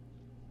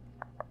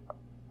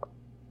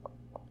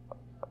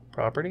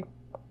 Property?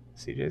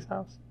 CJ's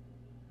house?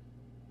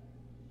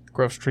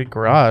 Grove Street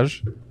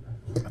garage?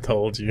 I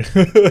told you.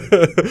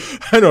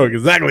 I know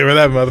exactly where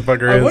that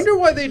motherfucker is. I wonder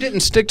why they didn't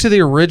stick to the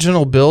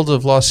original build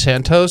of Los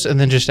Santos and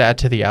then just add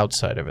to the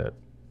outside of it.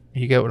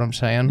 You get what I'm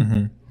saying?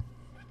 Mm-hmm.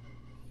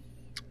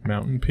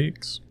 Mountain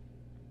peaks.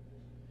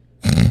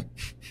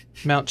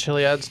 Mount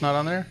Chiliad's not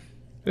on there?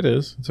 It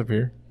is. It's up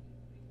here.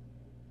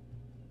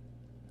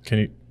 Can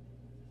you...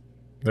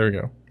 There we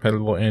go. Had a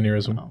little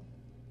aneurysm. Oh.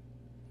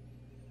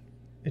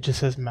 It just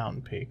says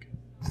Mountain Peak.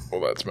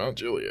 Well, that's Mount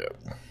Gilead.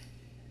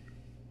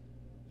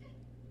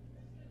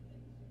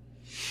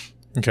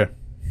 Okay.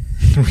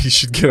 We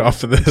should get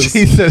off of this.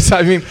 Jesus,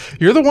 I mean,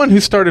 you're the one who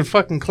started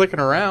fucking clicking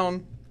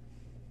around.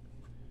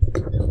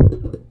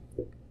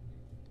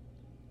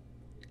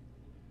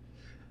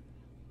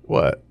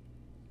 What?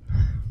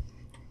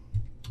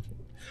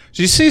 Did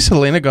you see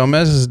Selena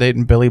Gomez is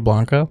dating Billy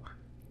Blanco?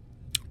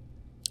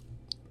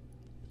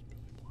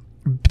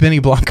 Benny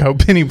Blanco.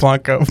 Benny.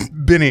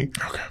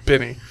 Okay.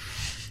 Benny.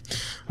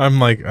 I'm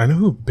like, I know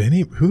who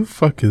Benny... Who the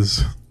fuck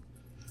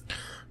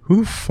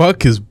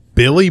is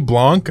Billy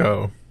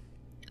Blanco?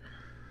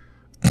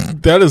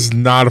 That is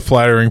not a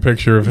flattering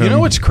picture of him. You know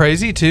what's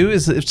crazy too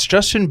is it's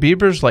Justin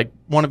Bieber's like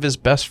one of his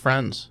best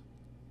friends,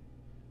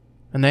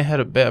 and they had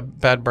a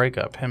bad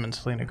breakup. Him and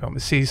Selena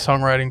Gomez. See,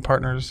 songwriting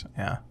partners.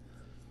 Yeah,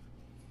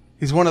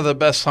 he's one of the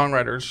best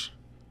songwriters,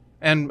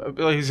 and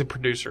he's a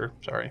producer.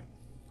 Sorry,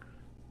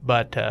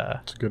 but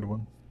It's a good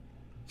one.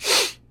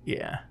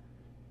 yeah.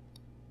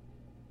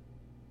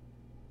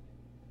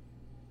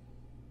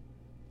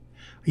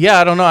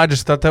 Yeah, I don't know. I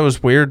just thought that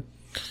was weird.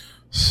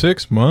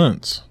 6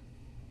 months.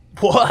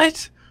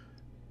 What?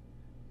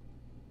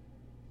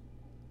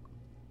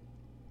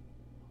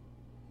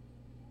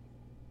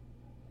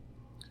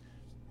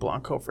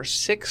 Blanco for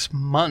 6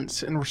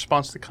 months in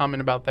response to the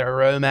comment about their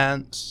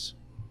romance.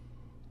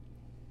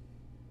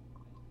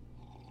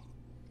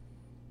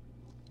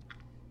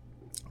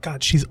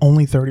 God, she's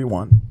only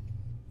 31.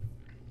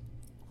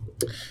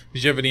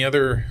 Did you have any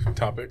other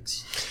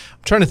topics?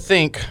 I'm trying to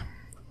think.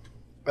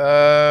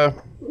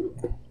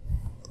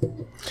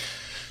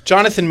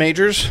 Jonathan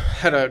Majors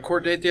had a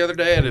court date the other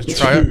day at his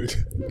trial.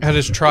 At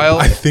his trial.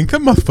 I think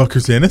that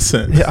motherfucker's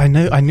innocent. Yeah,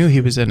 I knew he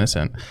was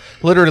innocent.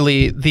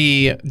 Literally,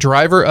 the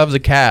driver of the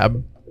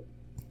cab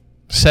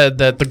said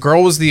that the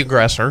girl was the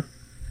aggressor.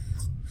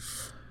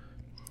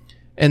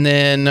 And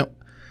then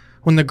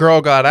when the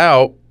girl got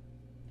out,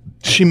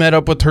 she met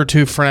up with her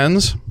two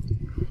friends.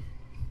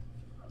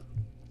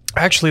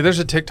 Actually, there's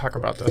a TikTok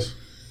about this.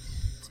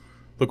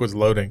 Look what's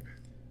loading.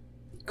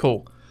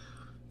 Cool.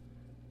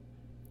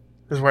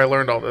 This is where I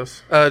learned all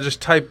this.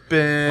 Just type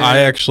in... I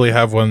actually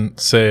have one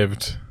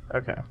saved.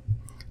 Okay.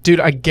 Dude,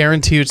 I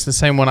guarantee you it's the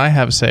same one I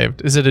have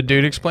saved. Is it a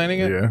dude explaining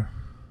it? Yeah.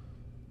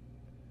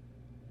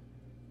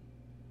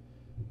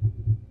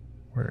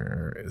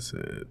 Where is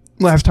it?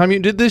 Last time you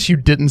did this, you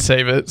didn't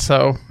save it,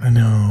 so... I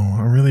know.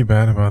 I'm really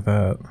bad about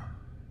that.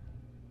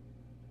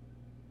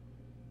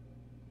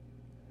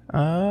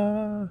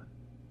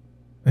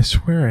 I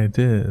swear I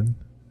did.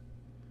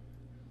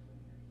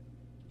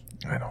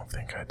 I don't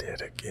think I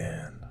did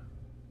again.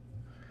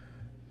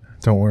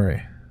 Don't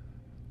worry.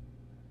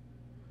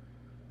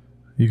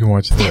 You can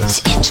watch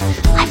this. That's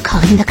it. I'm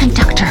calling the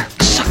conductor.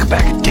 Suck a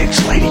bag of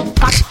dicks, lady.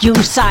 Fuck you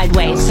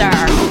sideways, sir.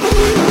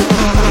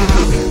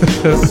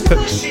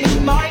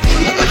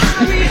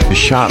 You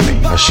shot me.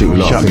 I shoot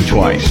you. Shot me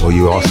twice. Well,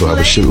 you also have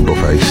a shootable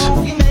face.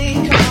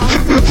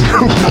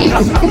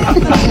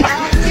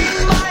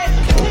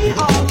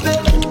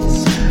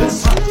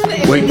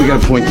 Wait, we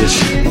gotta point this.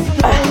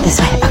 This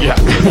way. Yeah.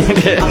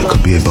 It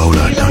could be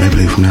Ebola. Don't ever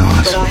leave from now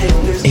on.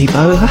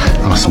 Ebola?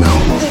 I'll smell.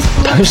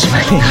 Don't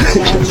smell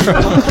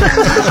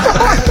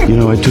it. You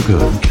know, I took a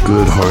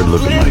good hard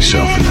look at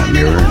myself in that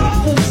mirror.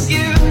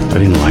 I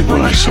didn't like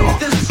what I saw.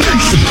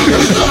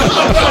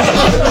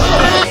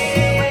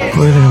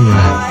 Where am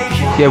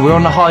I? Yeah, we're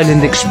on the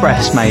Highland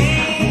Express, mate.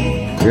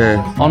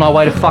 Yeah. On our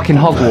way to fucking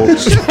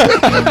Hogwarts.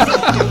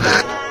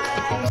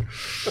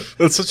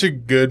 That's such a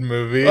good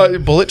movie.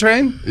 Bullet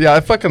Train? Yeah, I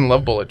fucking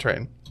love Bullet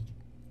Train.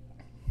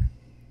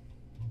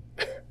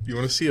 You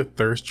want to see a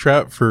thirst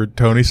trap for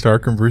Tony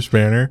Stark and Bruce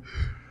Banner?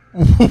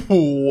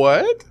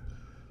 What?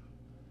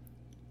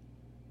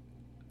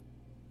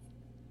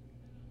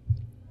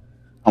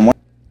 On one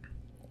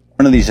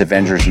of these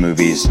Avengers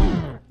movies,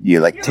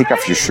 you like take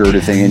off your shirt or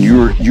thing, and you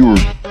were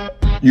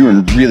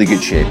in really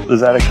good shape.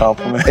 Is that a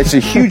compliment? It's a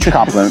huge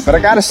compliment, but I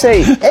gotta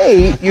say,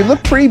 hey, you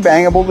look pretty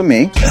bangable to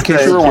me. In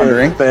case you were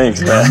wondering.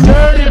 Thanks, man.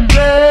 Turn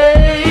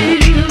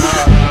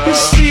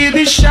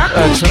the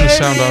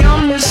sound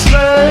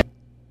off.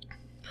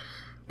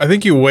 I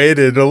think you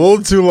waited a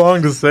little too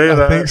long to say that.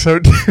 I think so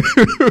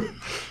too.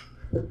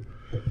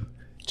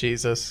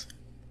 Jesus.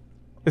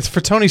 It's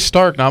for Tony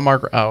Stark, not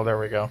Margaret. Oh, there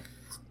we go.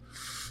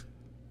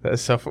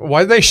 That's so.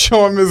 Why'd they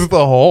show him as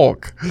the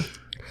Hulk?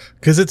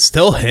 Because it's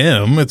still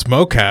him. It's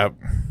mocap.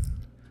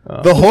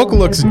 The Hulk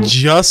looks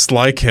just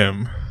like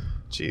him.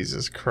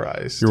 Jesus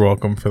Christ. You're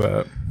welcome for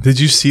that. Did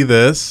you see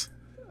this?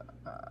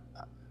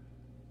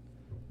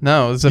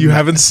 No. It's You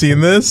haven't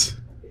seen this?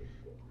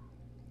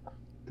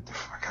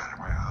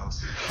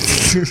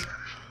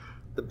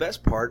 The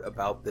best part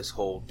about this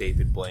whole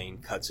David Blaine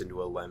cuts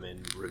into a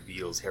lemon,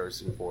 reveals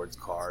Harrison Ford's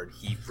card,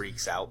 he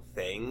freaks out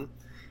thing,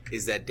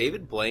 is that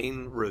David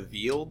Blaine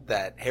revealed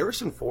that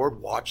Harrison Ford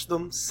watched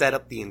them set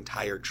up the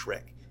entire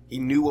trick. He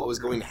knew what was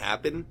going to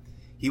happen.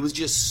 He was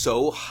just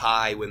so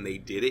high when they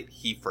did it,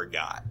 he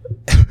forgot.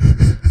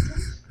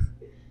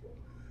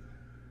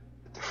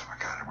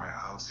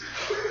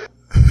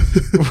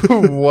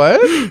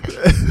 What?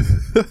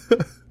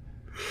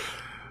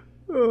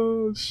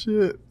 Oh,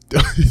 shit.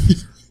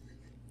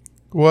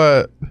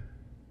 What?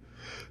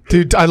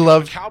 Dude, I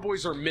love...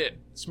 Cowboys are mid.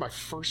 It's my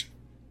first...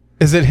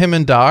 Is it him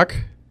and Doc?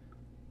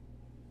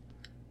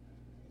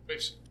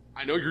 Babes,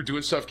 I know you're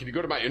doing stuff. Can you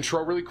go to my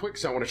intro really quick?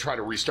 Because I want to try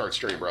to restart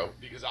stream, bro.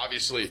 Because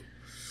obviously,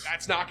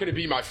 that's not going to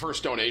be my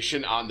first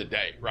donation on the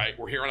day, right?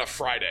 We're here on a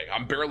Friday.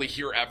 I'm barely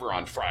here ever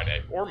on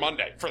Friday. Or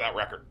Monday, for that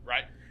record,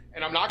 right?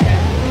 And I'm not going to...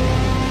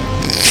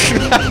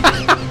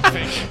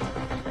 Thank you.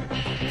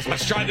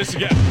 Let's try this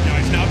again,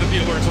 guys, now that the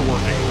alerts are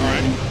working, all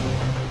right?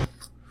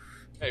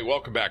 Hey,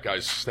 welcome back,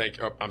 guys.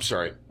 I'm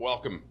sorry.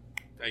 Welcome.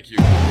 Thank you.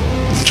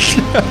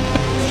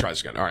 Let's try this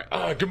again. All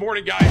right. Good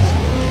morning, guys.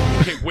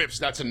 Okay, whips.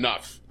 That's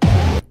enough.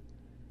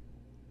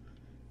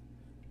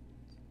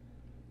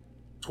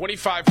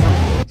 25 for...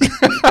 Are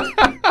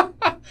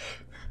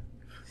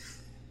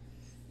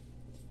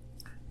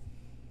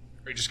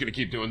you just going to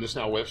keep doing this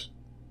now, whips?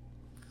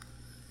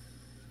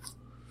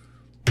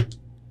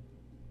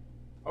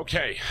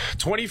 Okay,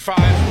 25.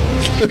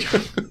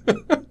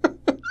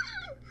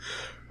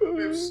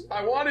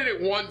 I wanted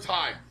it one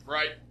time,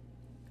 right?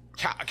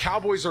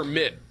 Cowboys are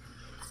mid.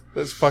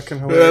 That's fucking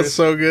hilarious. That's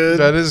so good.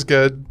 That is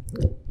good.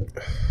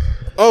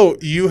 Oh,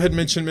 you had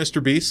mentioned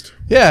Mr. Beast?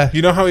 Yeah.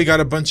 You know how he got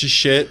a bunch of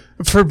shit?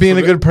 For being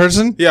a good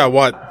person? Yeah,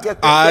 what?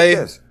 Get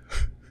this.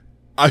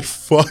 I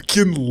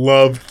fucking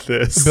loved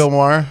this. Bill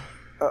Maher?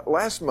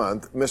 Last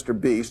month, Mr.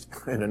 Beast,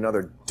 in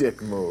another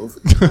dick move,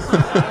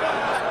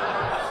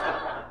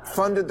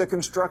 funded the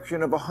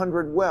construction of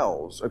 100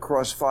 wells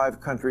across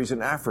 5 countries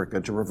in Africa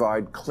to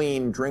provide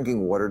clean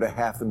drinking water to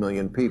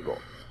 500,000 people.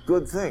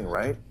 Good thing,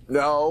 right?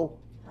 No.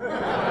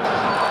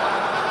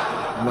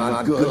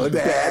 Not good,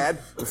 bad.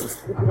 The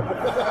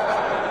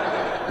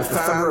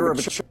founder of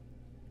a...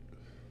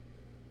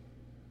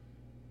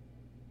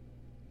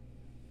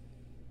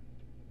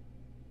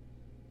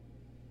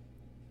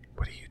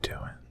 What are you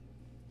doing?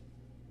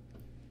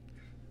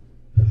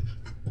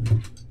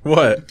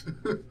 What?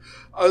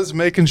 I was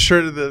making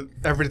sure that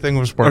everything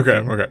was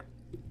working. Okay.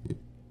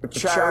 A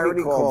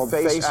charity called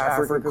Face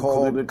Africa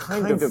called it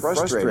kind of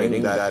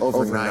frustrating that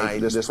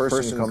overnight this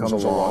person comes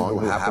along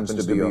who happens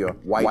to be a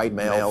white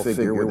male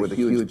figure with a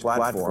huge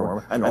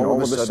platform, and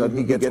all of a sudden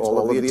he gets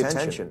all of the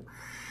attention.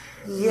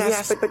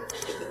 Yes, but...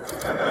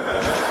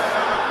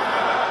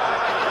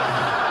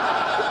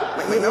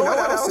 You know what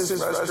else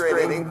is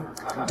frustrating?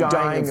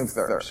 Dying of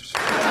thirst.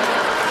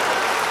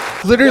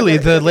 Literally,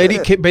 the lady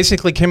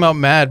basically came out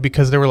mad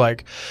because they were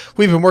like,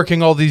 we've been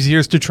working all these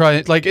years to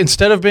try, like,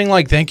 instead of being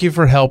like, thank you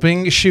for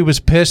helping, she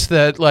was pissed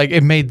that, like,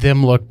 it made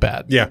them look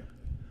bad. Yeah.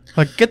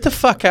 Like, get the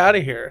fuck out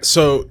of here.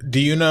 So, do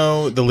you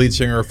know the lead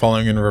singer of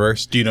Falling in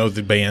Reverse? Do you know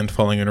the band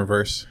Falling in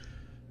Reverse?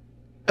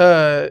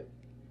 Reverberate!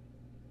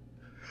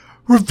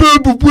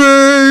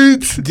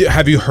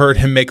 Have you heard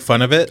him make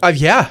fun of it?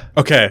 Yeah.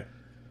 Okay.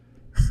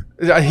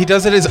 He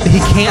does it he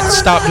can't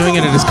stop doing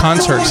it at his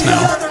concerts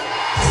now.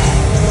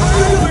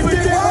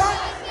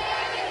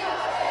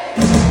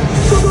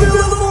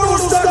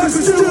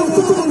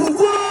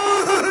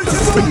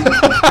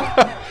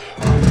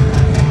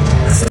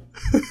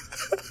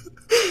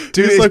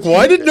 Dude, it's like,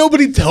 why did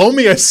nobody tell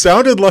me I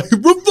sounded like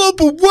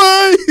Revolve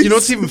Away? You know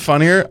what's even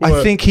funnier? What?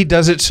 I think he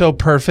does it so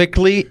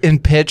perfectly in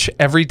pitch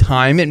every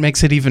time, it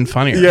makes it even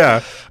funnier.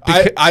 Yeah.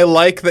 I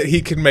like that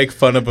he can make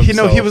fun of himself.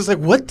 You know, he was like,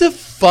 what the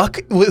fuck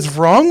was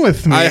wrong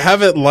with me? I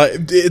haven't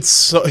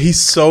he's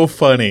so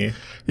funny.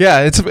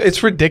 Yeah,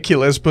 it's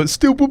ridiculous, but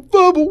stupid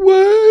bubble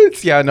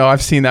words. Yeah, no,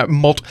 I've seen that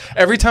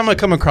every time I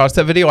come across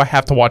that video, I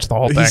have to watch the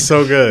whole thing. He's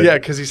so good. Yeah,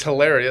 because he's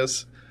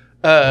hilarious.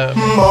 Song.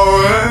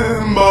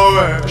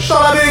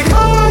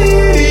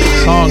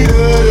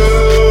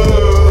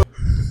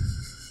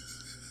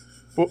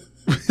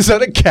 Is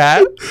that a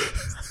cat?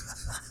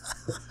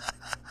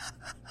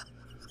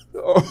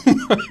 Oh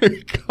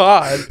my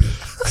god.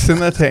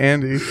 Send that to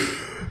Andy.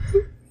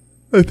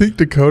 I think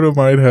Dakota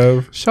might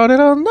have. Shout it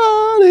out.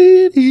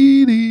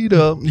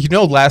 You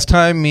know, last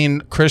time me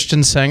and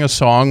Christian sang a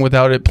song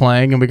without it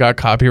playing and we got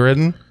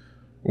copywritten?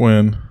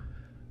 When?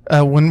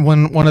 When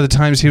one of the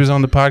times he was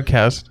on the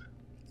podcast.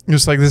 It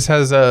was like, this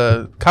has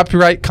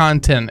copyright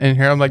content in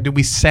here. I'm like, dude,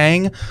 we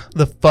sang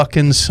the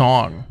fucking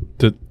song.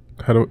 Do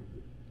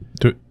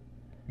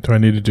I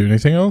need to do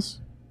anything else?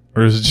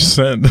 Or does it just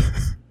send?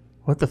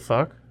 What the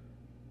fuck?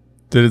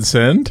 Did it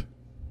send?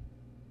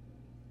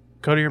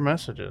 Go to your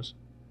messages.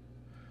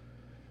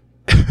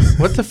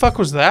 What the fuck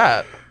was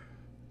that?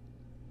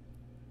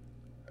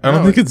 I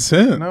don't think it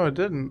sent. No, it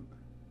didn't.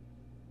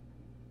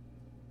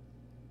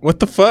 What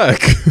the fuck?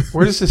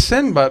 Where's the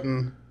send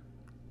button?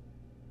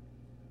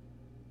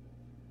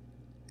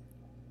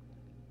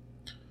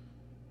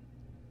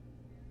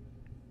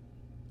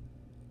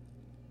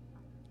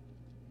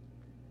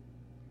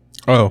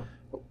 Oh.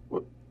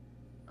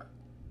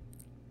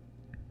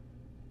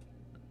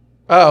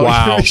 Oh,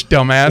 wow.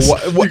 Dumbass.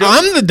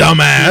 I'm the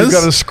dumbass. You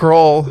gotta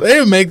scroll. They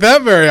didn't make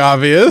that very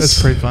obvious.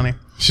 That's pretty funny.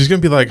 She's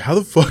gonna be like, how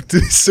the fuck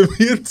did he send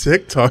me a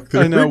TikTok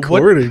they're I know.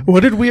 recording? What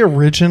did we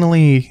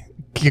originally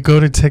go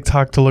to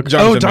TikTok to look?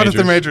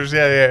 Jonathan Majors.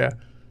 Yeah.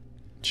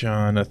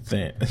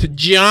 Jonathan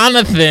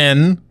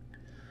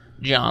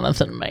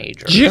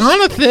Majors.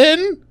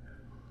 Jonathan.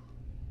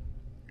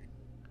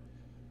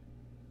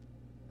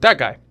 That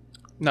guy.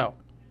 No.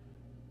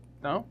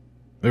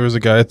 There was a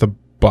guy at the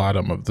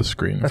bottom of the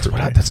screen. That's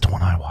the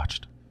one I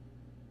watched.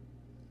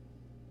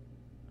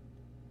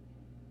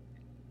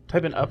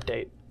 Type in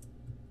update.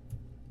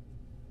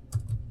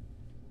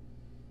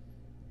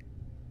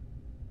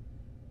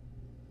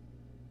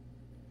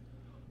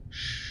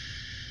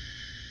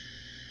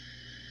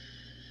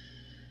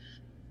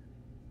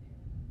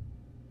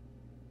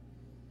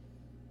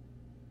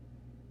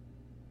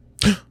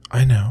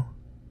 I know.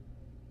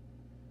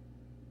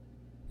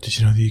 Did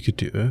you know that you could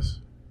do this?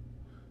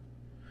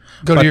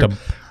 Go to your...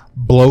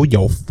 blow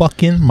your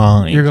fucking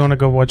mind. You're going to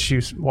go watch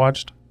you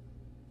watched?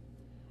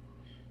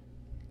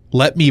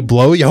 Let me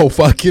blow your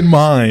fucking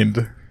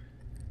mind.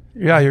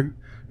 Yeah,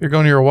 you're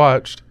going to your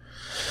watched.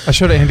 I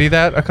showed Andy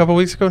that a couple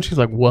weeks ago, and she's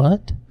like,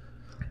 "What?"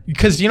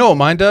 Because you know what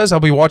mine does? I'll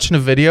be watching a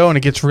video, and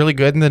it gets really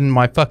good, and then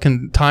my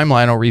fucking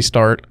timeline will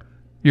restart.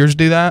 Yours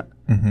do that?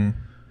 Mm-hmm.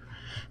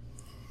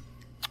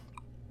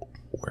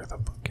 Where the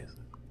fuck is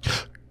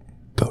it?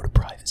 Go to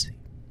privacy.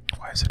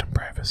 Why is it in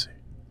privacy?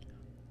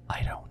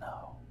 I don't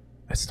know.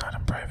 It's not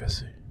in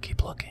privacy.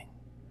 Keep looking.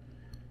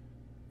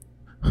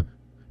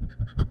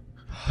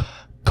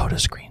 Go to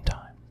screen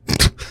time.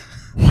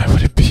 Why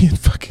would it be in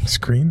fucking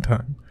screen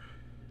time?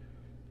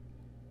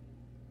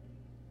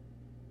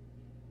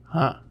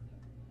 Huh.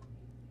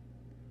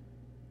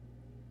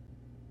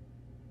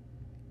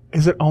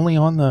 Is it only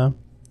on the...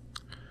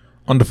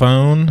 On the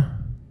phone?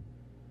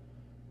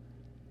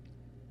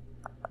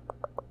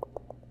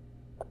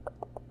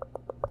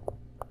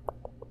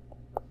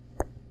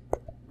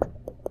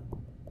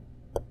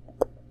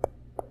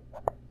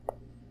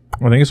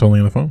 I think it's only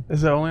on the phone.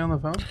 Is it only on the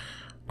phone?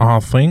 I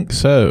think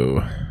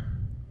so.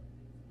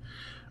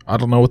 I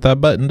don't know what that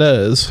button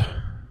does.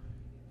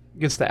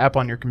 Gets the app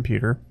on your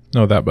computer.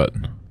 No, that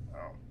button.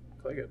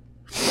 Click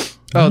it.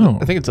 Oh, No.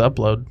 I think it's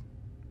upload.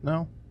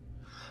 No.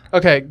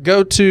 Okay,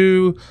 go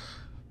to...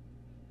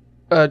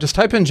 just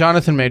type in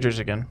Jonathan Majors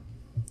again.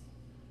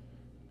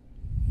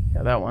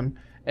 Yeah, that one.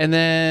 And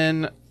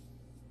then...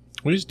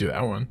 We just do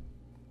that one.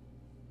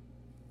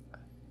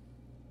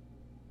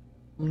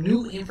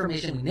 New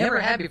information we never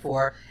had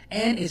before,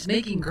 and it's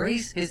making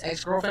Grace, his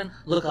ex-girlfriend,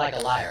 look like a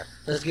liar.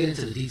 Let's get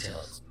into the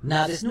details.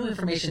 Now, this new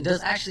information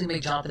does actually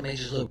make Jonathan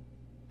Majors look...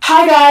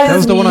 Hi, guys! That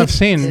was the one I've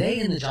seen. Today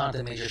in the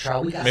Jonathan Majors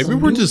trial, we got Maybe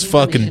some we're new just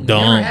information fucking we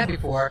dumb. never had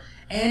before,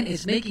 and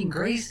it's making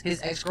Grace,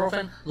 his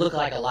ex-girlfriend, look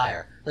like a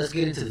liar. Let's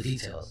get into the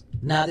details.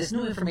 Now, this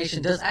new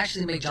information does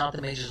actually make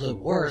Jonathan Majors look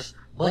worse,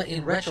 but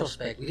in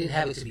retrospect, we didn't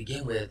have it to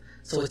begin with,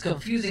 so it's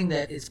confusing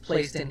that it's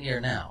placed in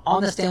here now.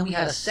 On the stand, we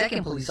had a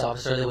second police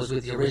officer that was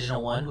with the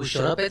original one who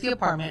showed up at the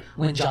apartment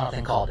when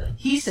Jonathan called him.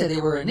 He said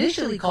they were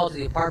initially called to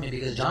the apartment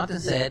because Jonathan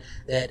said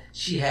that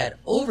she had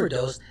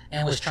overdosed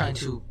and was trying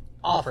to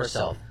off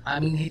herself. I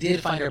mean, he did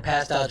find her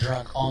passed out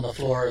drunk on the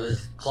floor of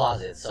his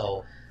closet,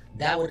 so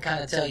that would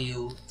kind of tell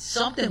you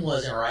something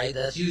wasn't right.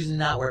 That's usually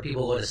not where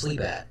people go to sleep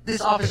at.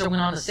 This officer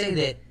went on to say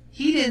that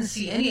he didn't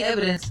see any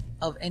evidence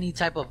of any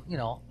type of,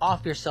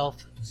 off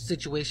yourself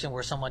situation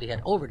where somebody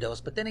had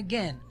overdosed. But then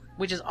again,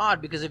 which is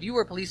odd because if you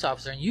were a police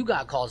officer and you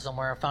got called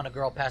somewhere and found a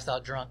girl passed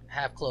out drunk,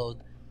 half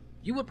clothed,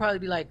 you would probably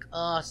be like,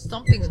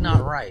 something's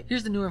not right.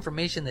 Here's the new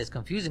information that's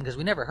confusing because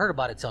we never heard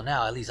about it till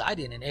now. At least I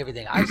didn't in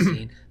everything I've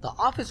seen. The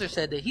officer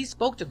said that he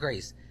spoke to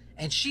Grace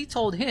and she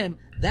told him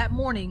that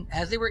morning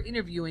as they were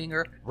interviewing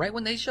her, right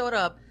when they showed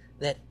up,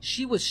 that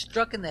she was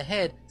struck in the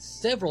head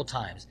several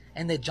times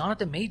and that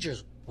Jonathan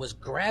Majors was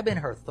grabbing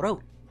her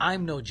throat.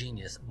 I'm no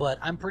genius, but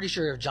I'm pretty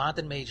sure if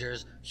Jonathan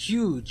Majors,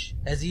 huge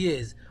as he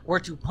is,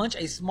 were to punch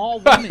a small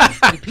woman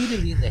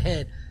repeatedly in the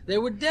head, there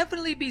would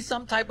definitely be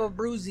some type of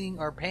bruising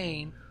or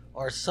pain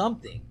or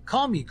something.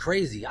 Call me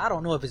crazy. I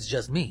don't know if it's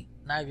just me.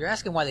 Now, if you're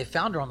asking why they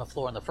found her on the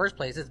floor in the first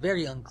place, it's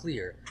very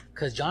unclear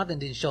because Jonathan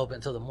didn't show up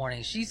until the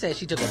morning. She said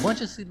she took a bunch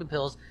of sleeping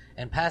pills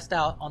and passed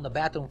out on the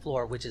bathroom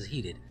floor, which is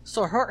heated.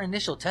 So her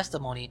initial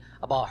testimony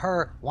about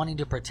her wanting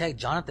to protect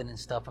Jonathan and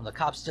stuff from the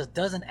cops just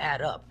doesn't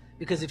add up.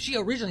 Because if she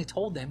originally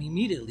told them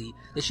immediately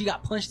that she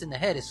got punched in the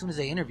head as soon as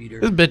they interviewed her...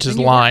 This bitch is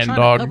lying,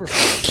 dog.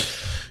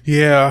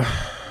 Yeah.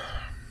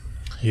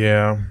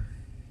 Yeah.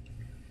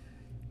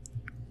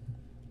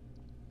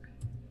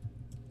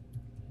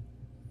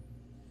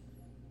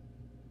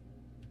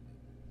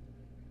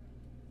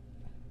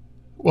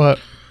 What?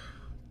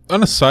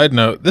 On a side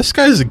note, this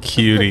guy's a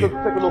cutie.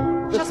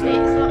 Trust me,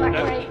 it's not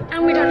that great.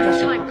 And we don't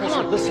have time. Come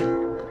on. Listen.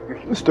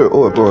 Mr.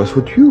 Ouroboros,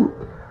 would you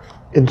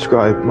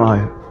inscribe my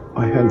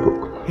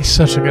handbook? He's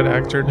such a good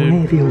actor, dude.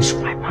 Maybe you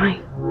inscribe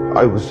mine.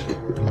 I was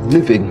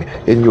living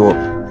in your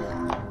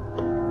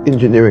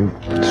engineering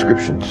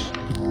descriptions.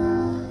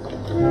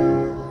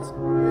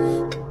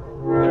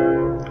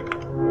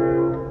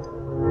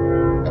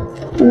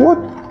 What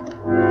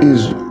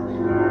is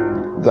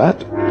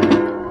that?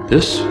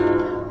 This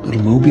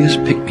little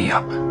Mobius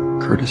pick-me-up,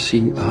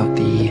 courtesy of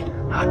the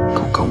hot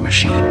cocoa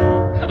machine.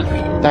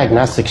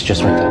 Diagnostics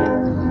just went in.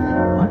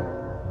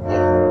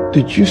 What?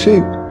 Did you say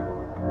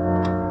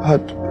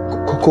hot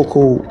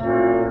cocoa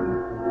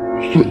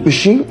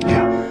machine?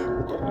 Yeah.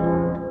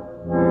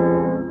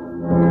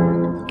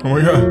 Oh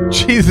my god.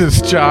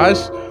 Jesus, Josh.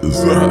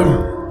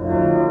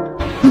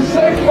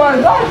 Saved my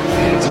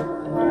life!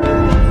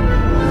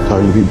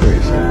 Time to be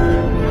brave.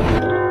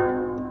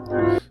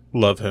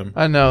 Love him.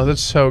 I know,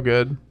 that's so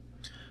good.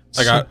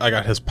 I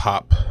got his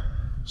pop.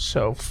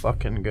 So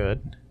fucking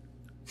good.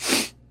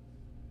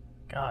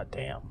 God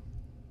damn.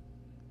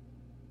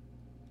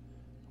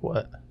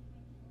 What?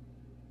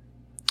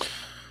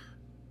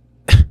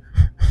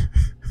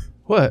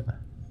 What?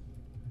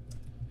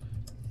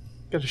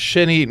 Got a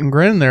shit-eating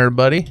grin there,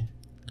 buddy.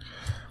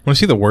 Want to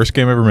see the worst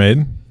game ever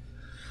made?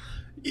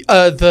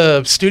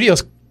 The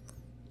studio's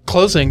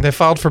closing. They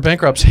filed for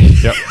bankruptcy.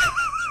 Yep.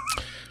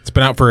 It's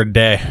been out for a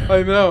day.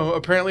 I know.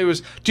 Apparently it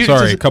was... Dude,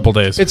 Sorry, a couple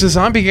days. It's a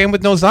zombie game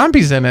with no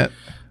zombies in it.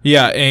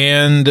 Yeah,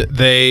 and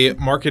they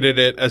marketed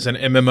it as an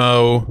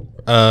MMO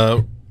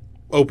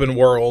open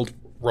world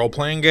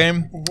role-playing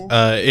game.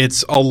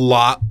 It's a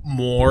lot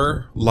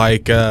more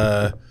like...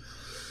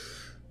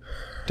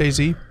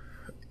 DayZ?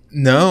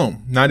 No,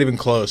 not even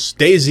close.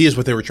 DayZ is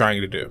what they were trying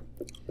to do.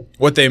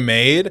 What they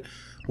made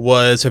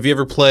was... Have you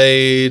ever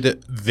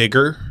played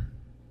Vigor?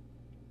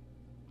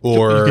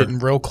 Or You're getting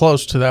real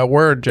close to that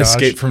word, Josh.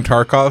 Escape from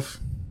Tarkov?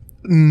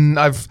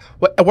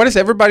 Why does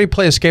everybody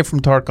play Escape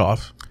from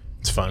Tarkov?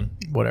 It's fun.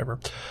 Whatever.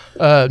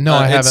 No,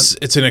 I haven't.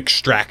 It's an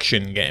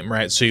extraction game,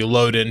 right? So you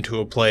load into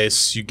a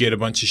place, you get a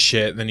bunch of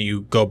shit, then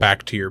you go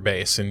back to your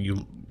base, and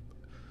you...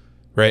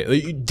 Right?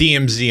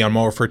 DMZ on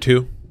Modern Warfare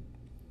 2?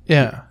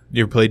 Yeah.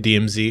 You ever played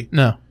DMZ?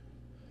 No.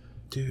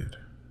 Dude.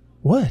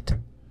 What?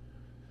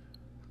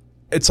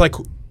 It's like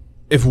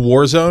if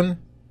Warzone...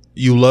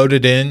 You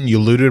loaded in, you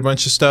looted a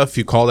bunch of stuff,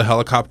 you called a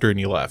helicopter, and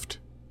you left.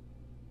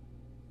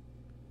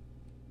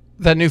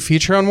 That new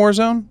feature on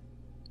Warzone?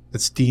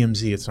 It's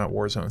DMZ, it's not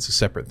Warzone, it's a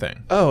separate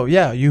thing. Oh,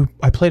 yeah,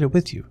 I played it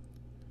with you.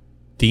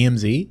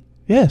 DMZ?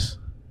 Yes.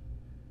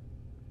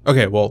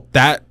 Okay, well,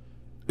 that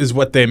is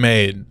what they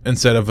made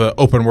instead of an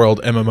open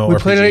world MMO. We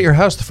played it at your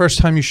house the first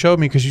time you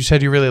showed me because you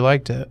said you really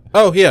liked it.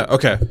 Oh, yeah,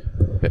 okay.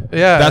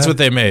 Yeah. That's what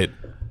they made.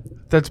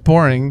 That's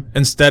boring.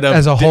 Instead of...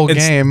 As a whole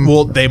game.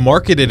 Well, they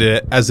marketed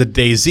it as a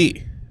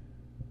DayZ.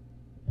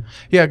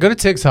 Yeah, go to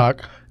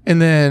TikTok and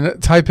then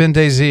type in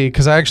DayZ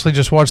because I actually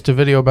just watched a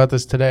video about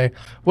this today.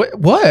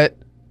 What?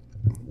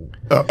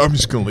 I'm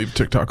just going to leave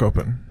TikTok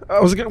open.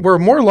 We're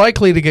more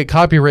likely to get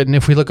copywritten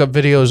if we look up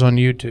videos on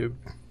YouTube.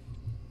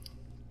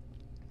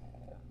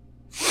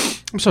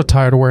 I'm so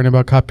tired of worrying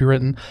about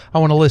copywritten. I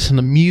want to listen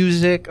to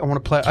music. I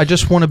want to play. I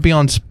just want to be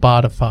on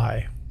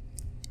Spotify.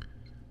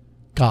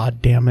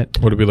 God damn it.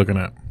 What are we looking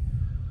at?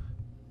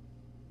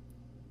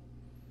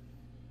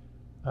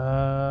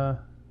 Oh,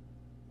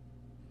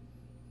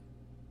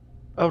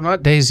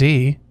 not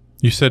DayZ.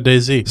 You said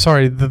DayZ.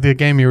 Sorry, the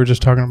game you were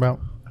just talking about.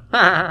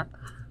 Oh,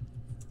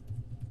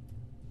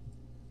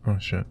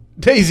 shit.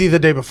 DayZ the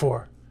day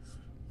before.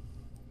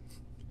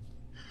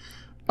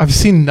 I've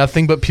seen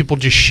nothing but people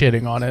just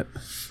shitting on it.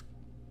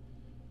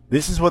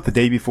 This is what the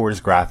day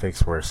before's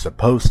graphics were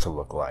supposed to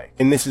look like.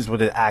 And this is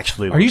what it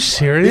actually looks like. Are you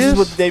serious? This is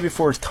what the day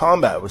before's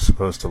combat was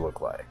supposed to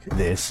look like.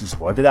 This is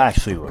what it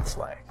actually looks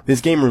like. This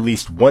game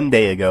released 1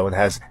 day ago and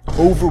has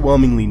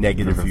overwhelmingly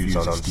negative reviews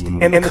on Steam.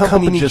 And the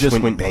company just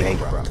went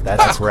bankrupt.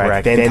 That's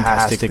correct.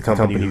 Fantastic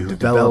company who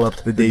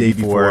developed the day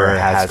before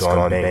has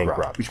gone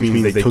bankrupt. Which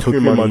means they took your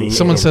money.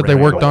 Someone said they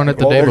worked on it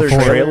the day before. All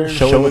their trailers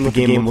showing what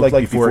the game looked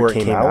like before it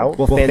came out.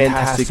 Well,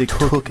 Fantastic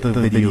took the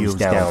videos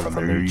down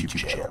from their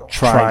YouTube channel,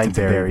 trying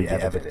to bury the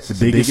evidence.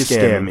 The biggest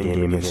scam in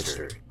game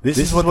history. This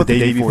is what the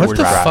day before. What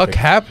the fuck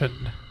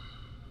happened?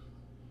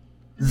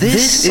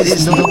 This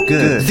is not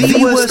good. The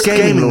worst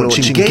game launch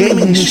in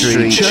gaming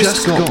history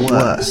just got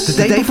worse.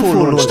 The day before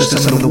launched to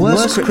some of the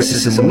worst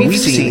criticism we've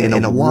seen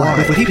in a while,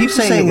 with people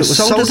saying it was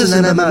sold as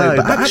an MMO,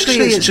 but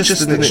actually it's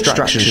just an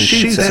extraction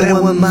shooter.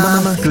 There were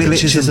mammoth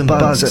glitches and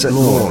bugs at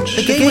launch.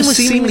 The game was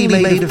seemingly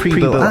made of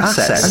pre-built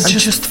assets, and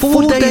just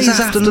 4 days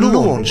after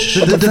launch,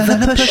 the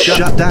developer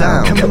shut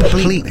down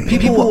completely.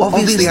 People were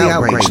obviously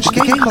outraged.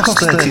 The game cost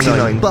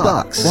 $39,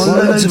 while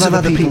loads of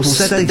other people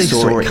said they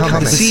saw it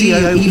coming. The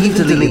CEO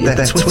even deleted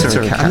their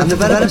Twitter account, and the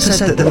developer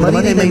said that the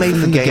money they made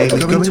from the game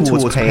was going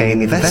towards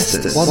paying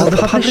investors, while the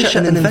publisher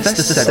and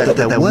investors said that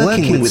they're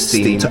working with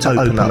Steam to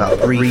open up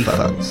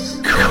refunds.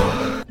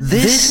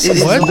 This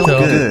is what not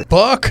good.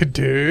 Fuck,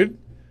 dude.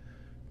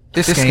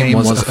 This game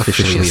was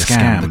officially a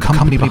scam. The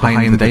company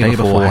behind the day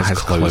before has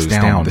closed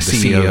down. The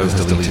CEO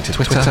has deleted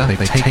Twitter,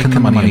 they've taken the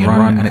money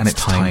run, and it's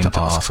time to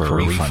ask for a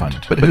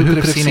refund. But who could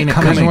have seen it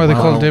coming? That's why they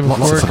call it day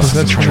before, because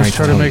that's when they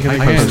started making the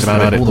game.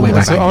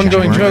 It's an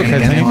ongoing joke,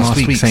 I think. Last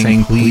week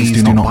saying, please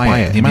do not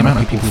buy it. The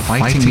amount of people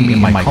fighting me in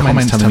my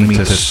comments telling me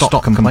to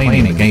stop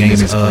complaining. The game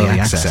is early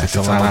access, it's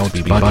allowed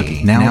to be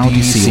buggy. Now do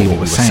you see what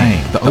we're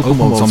saying? The open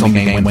world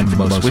zombie game went from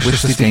the most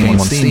wishlisted game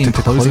on Steam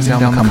to closing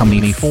down the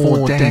company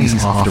 4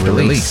 days after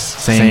release,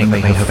 saying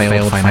they have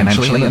failed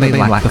financially and they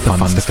lack the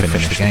funds to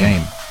finish the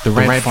game. The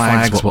red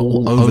flags were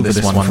all over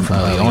this one from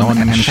early on,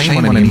 and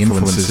shame on any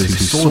influencers who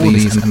saw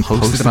these and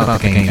posted about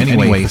the game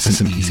anyway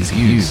since it's easy to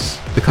use.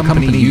 The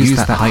company used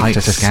that hype to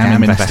scam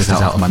investors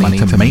out of money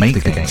to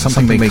make the game,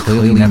 something they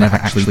clearly never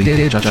actually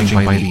did,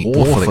 judging by the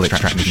awful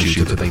extraction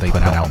shooter that they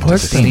put out on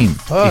Steam.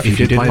 If you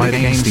did buy the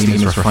game, Steam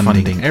is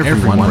refunding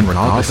everyone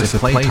regardless of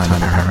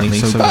playtime apparently,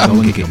 so go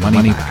and get your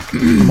money back.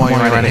 And while you're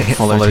at it, hit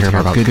follow to hear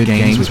about good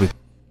games with...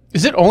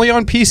 Is it only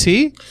on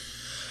PC?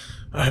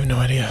 I have no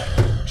idea.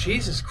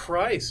 Jesus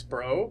Christ,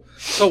 bro.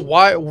 So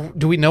why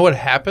do we know what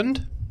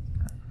happened?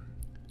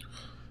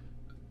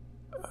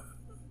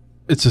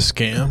 It's a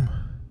scam.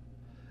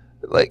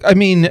 Like, I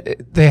mean,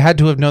 they had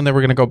to have known they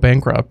were going to go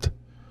bankrupt.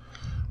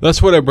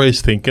 That's what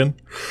everybody's thinking.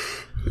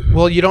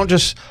 Well, you don't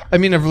just... I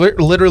mean, it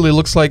literally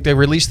looks like they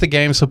released the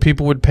game so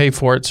people would pay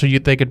for it so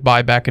they could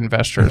buy back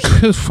investors.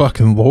 Good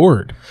fucking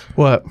Lord.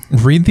 What?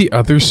 Read the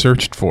others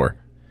searched for.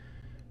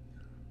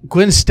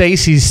 Gwen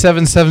Stacy's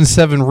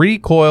 777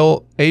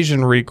 recoil,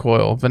 Asian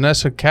recoil,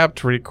 Vanessa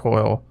Capped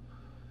recoil,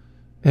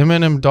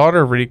 Eminem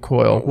daughter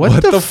recoil.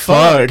 What the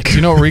fuck? Do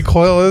you know what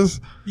recoil is?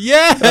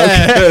 Yeah.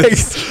 Okay.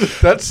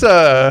 That's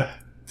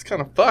it's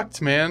kind of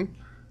fucked, man.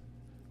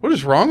 What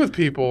is wrong with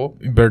people?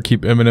 You better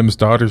keep Eminem's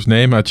daughter's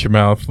name out your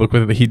mouth. Look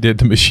what he did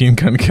to Machine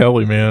Gun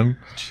Kelly, man.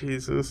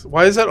 Jesus.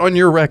 Why is that on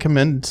your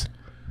recommends?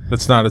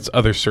 That's not. It's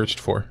other searched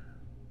for.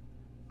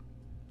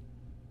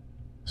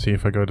 See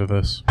if I go to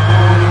this.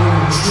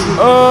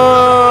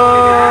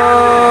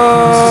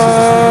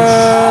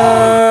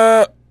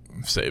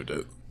 Saved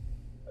it.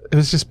 It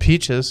was just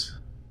Peaches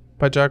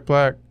by Jack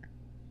Black.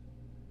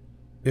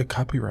 Yeah,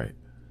 copyright.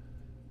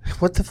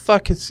 What the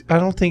fuck is... I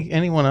don't think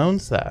anyone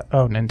owns that.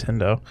 Oh,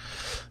 Nintendo.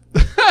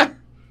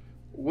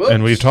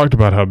 And we've talked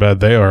about how bad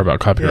they are about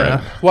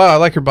copyright. Yeah. Wow, I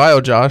like your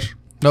bio, Josh.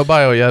 No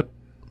bio yet.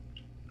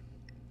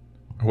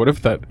 What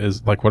if that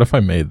is... Like, what if I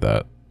made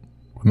that?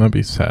 Wouldn't that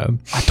be sad?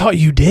 I thought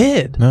you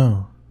did.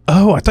 No.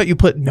 Oh, I thought you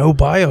put no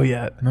bio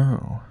yet.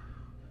 No.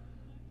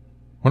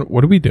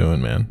 What are we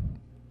doing, man?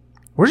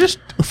 We're just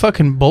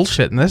fucking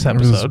bullshitting this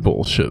episode. We're just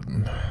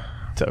bullshitting.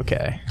 It's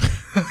okay.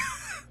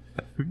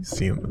 Have you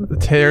seen this? The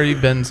Terry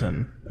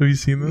Benson. Have you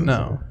seen this?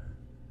 No.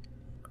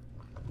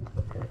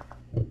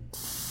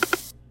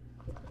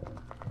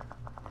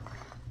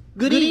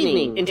 Good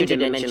evening,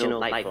 interdimensional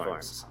life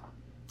forms.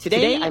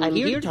 Today I'm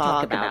here to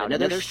talk about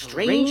another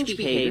strange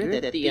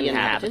behavior that the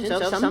inhabitants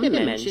of some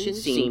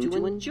dimensions seem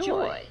to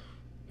enjoy.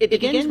 It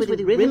begins with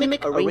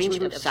rhythmic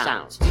arrangement of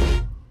sounds. Do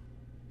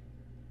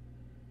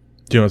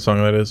you know what song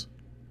that is?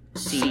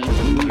 Is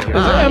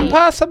it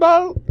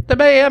impossible to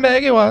be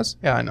ambiguous?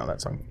 Yeah, I know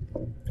that song.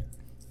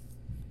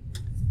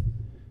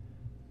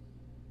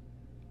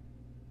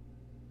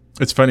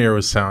 It's funnier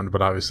with sound,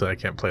 but obviously I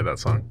can't play that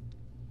song.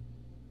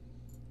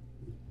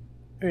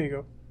 There you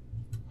go.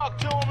 What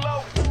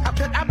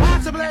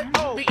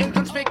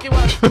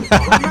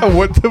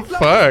the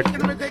fuck?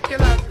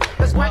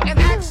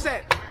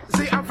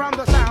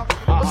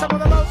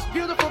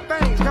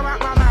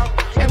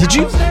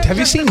 Have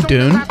you seen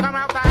Dune?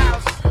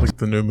 Like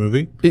the new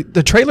movie?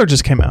 The trailer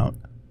just came out.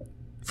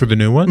 For the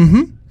new one?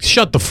 Mm-hmm.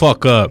 Shut the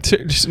fuck up.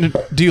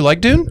 Do you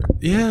like Dune?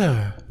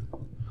 Yeah.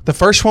 The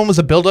first one was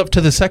a build up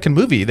to the second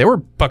movie. They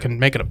were fucking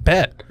making a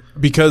bet.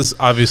 Because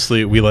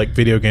obviously we like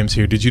video games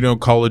here. Did you know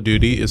Call of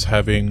Duty is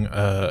having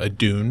a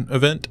Dune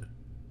event?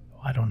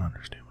 I don't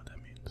understand what that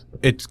means.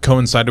 It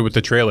coincided with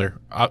the trailer,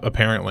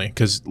 apparently.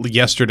 Because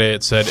yesterday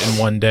it said in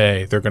one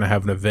day they're going to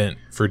have an event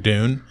for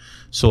Dune.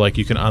 So like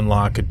you can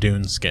unlock a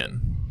Dune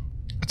skin.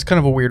 It's kind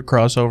of a weird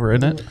crossover,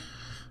 isn't it?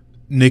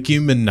 Nicki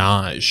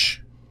Minaj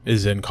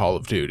is in Call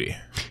of Duty.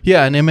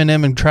 Yeah, and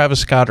Eminem and Travis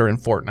Scott are in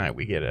Fortnite.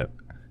 We get it.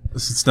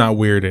 It's not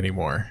weird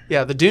anymore.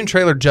 Yeah, the Dune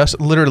trailer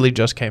literally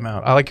just came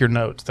out. I like your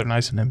notes. They're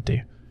nice and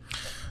empty.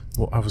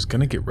 Well, I was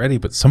going to get ready,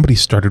 but somebody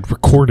started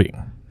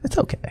recording. It's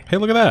okay. Hey,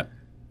 look at that.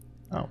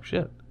 Oh,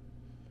 shit.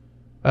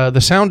 The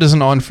sound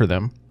isn't on for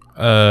them.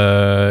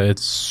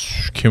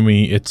 It's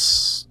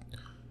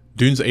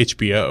Dune's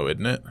HBO,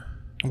 isn't it?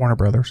 Warner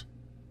Brothers.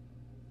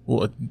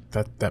 Well,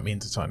 that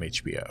means it's on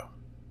HBO.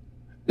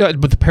 Yeah,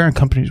 but the parent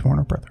company is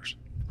Warner Brothers.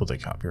 Will they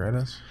copyright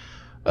us?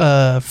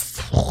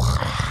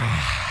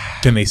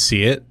 Can they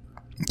see it?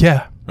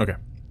 Yeah. Okay.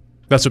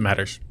 That's what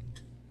matters.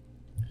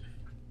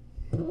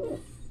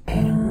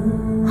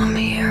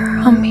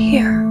 I'm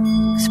here.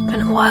 It's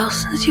been a while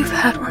since you've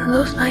had one of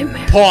those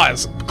nightmares.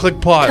 Pause.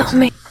 Click pause. Tell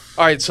me.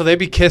 All right, so they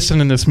be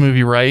kissing in this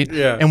movie, right?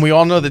 Yeah. And we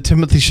all know that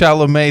Timothée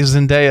Chalamet,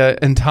 Zendaya,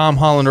 and Tom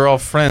Holland are all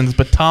friends,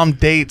 but Tom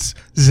dates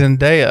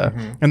Zendaya,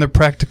 and they're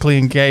practically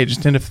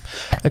engaged. And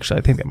actually,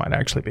 I think they might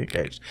actually be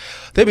engaged.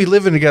 They be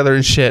living together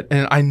and shit,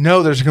 and I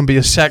know there's going to be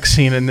a sex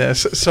scene in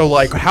this. So,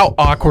 like, how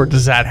awkward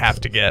does that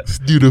have to get?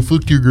 Dude, I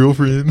fucked your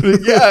girlfriend.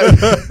 Yeah.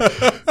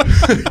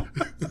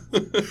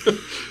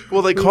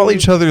 Well, they call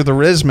each other the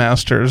Riz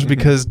Masters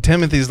because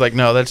Timothy's like,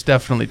 no, that's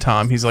definitely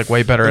Tom. He's like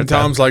way better and at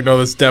that. Tom's like, no,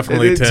 that's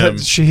definitely Tim.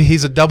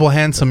 He's a double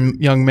handsome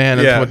young man.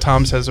 Is what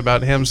Tom says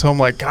about him. So I'm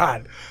like,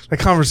 God, that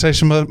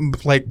conversation.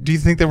 Like, do you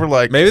think they were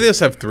like? Maybe they just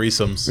have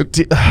threesomes.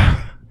 Do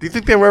you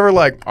think they were ever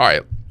like, all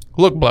right,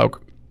 look,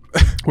 bloke,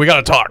 we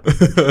gotta talk.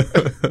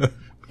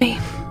 Me,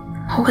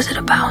 what was it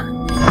about?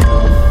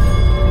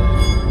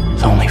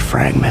 It's only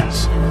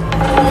fragments.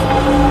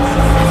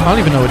 I don't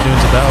even know what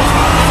Dune's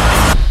about.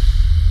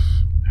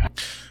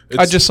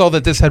 I just saw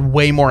that this had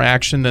way more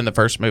action than the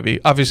first movie.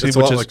 Obviously, it's a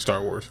lot like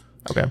Star Wars.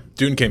 Okay.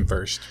 Dune came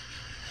first.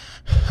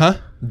 Huh?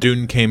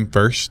 Dune came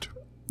first.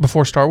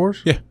 Before Star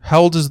Wars? Yeah.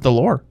 How old is the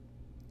lore?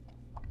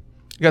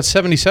 You got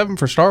 77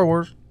 for Star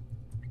Wars.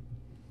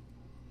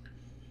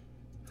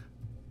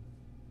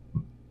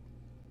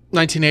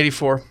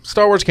 1984.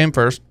 Star Wars came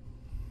first.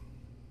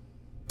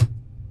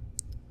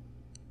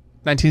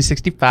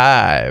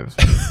 1965.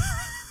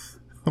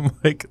 I'm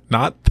like,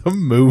 not the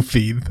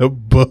movie, the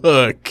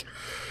book.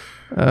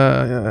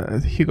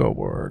 The Hugo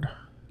Award.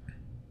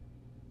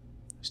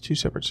 It's 2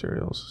 separate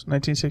serials.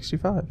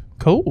 1965.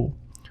 Cool.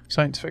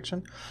 Science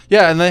fiction.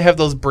 Yeah, and they have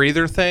those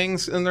breather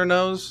things in their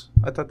nose.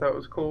 I thought that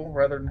was cool,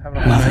 rather than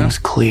having Nothing's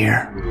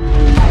clear.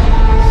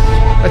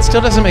 That still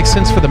doesn't make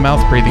sense for the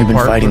mouth breathing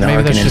part. But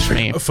maybe that's just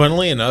me.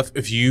 Funnily enough,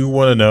 if you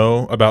want to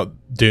know about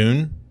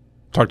Dune,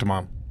 talk to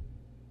Mom.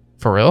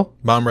 For real?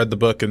 Mom read the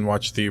book and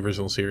watched the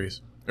original series.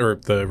 Or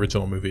the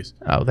original movies.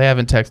 Oh, they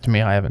haven't texted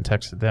me. I haven't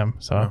texted them.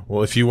 So,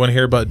 well, if you want to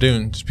hear about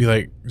Dune, just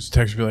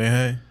text me like,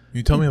 hey,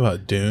 you tell me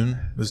about Dune.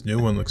 This new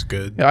one looks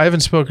good. Yeah, I haven't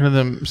spoken to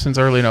them since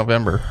early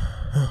November.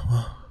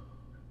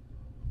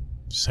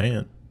 Just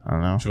saying. I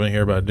don't know. If you want to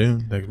hear about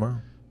Dune, text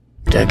Mom.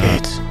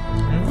 Decades.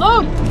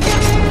 Look!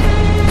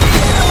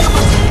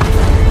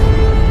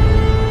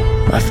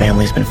 My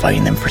family's been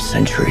fighting them for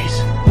centuries.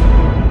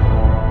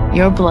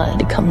 Your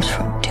blood comes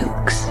from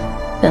dukes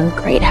and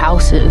great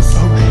houses.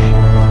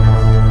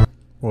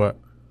 What?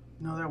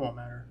 No, that won't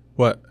matter.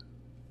 What?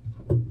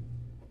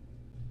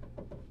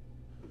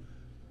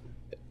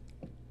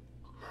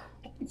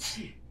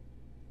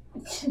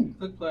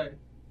 Click play.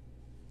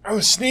 I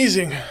was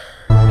sneezing.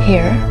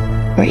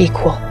 Here, we're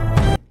equal.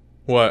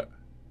 What?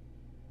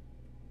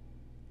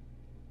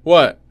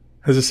 What?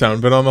 Has the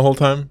sound been on the whole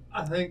time?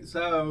 I think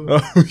so.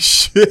 Oh,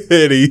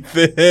 shit,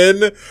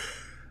 Ethan.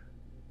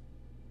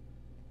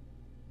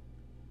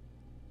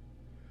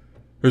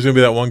 There's going to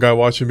be that one guy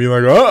watching me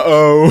like,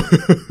 uh-oh.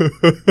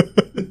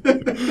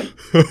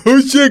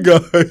 Oh, shit,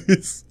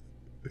 guys.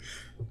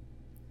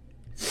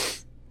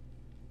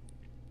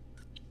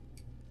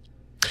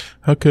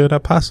 How could I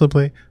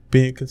possibly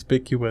be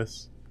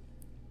inconspicuous?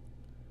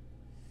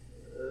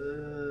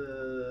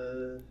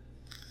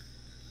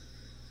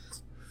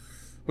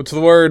 What's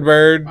the word,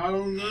 bird? I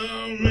don't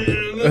know,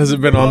 man. Has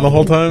it been on the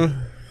whole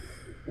time?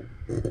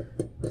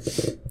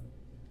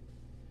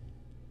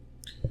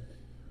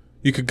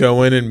 You could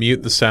go in and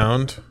mute the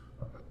sound.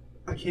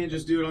 I can't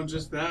just do it on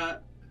just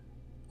that.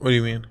 What do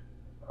you mean?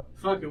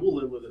 Fuck it, we'll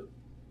live with it.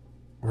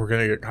 We're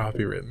gonna get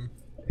copywritten.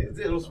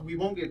 We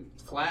won't get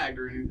flagged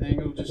or anything.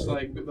 It'll just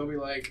like they'll be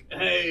like,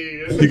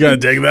 "Hey, You gotta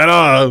take that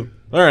off."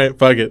 All right,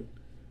 fuck it.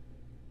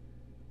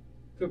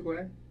 Good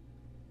play.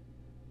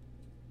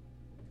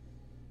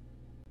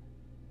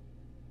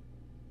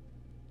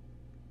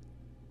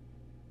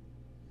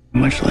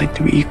 Much like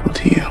to be equal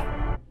to you.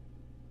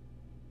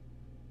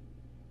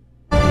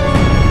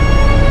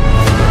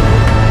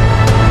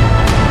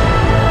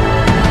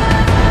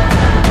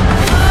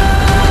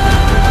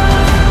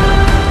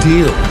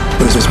 Deal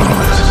with this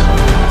moment.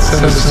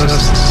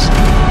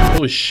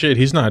 Holy shit,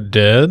 he's not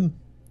dead.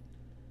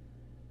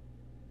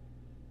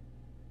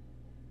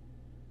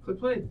 Good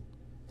play.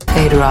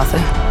 Vader Arthur.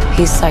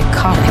 He's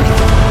psychotic.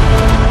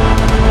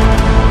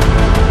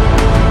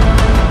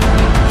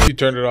 You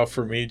turned it off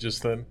for me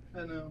just then.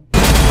 I know.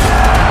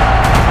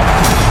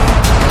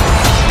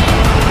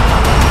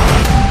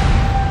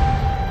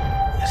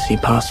 I see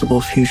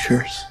possible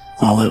futures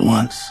all at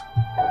once.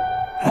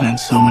 And in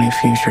so many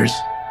futures,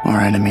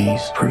 our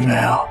enemies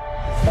prevail.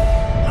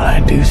 But I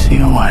do see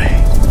a way.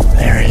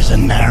 There is a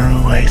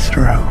narrow way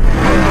through.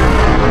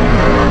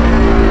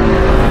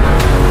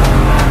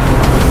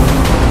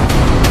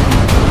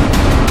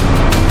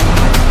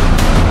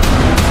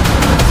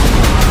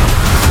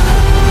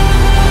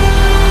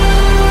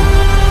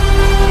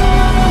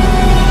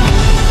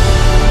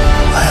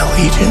 My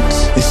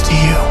allegiance is to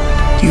you.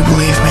 Do you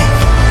believe me?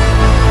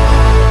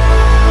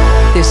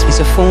 This is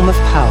a form of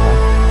power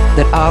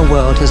that our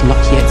world has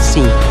not yet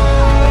seen.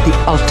 The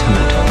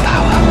ultimate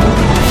power.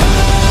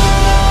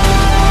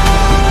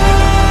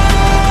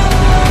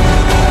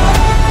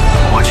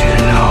 I want you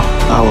to know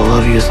I will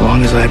love you as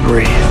long as I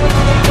breathe.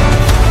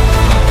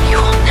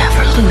 You will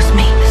never lose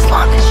me as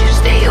long as you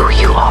stay who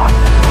you are.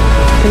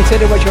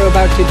 Consider what you're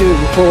about to do,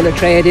 Paul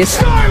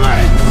Atreides.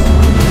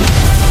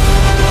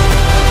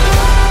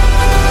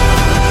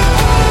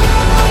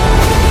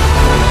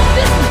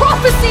 This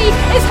prophecy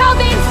is how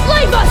they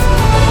enslave us!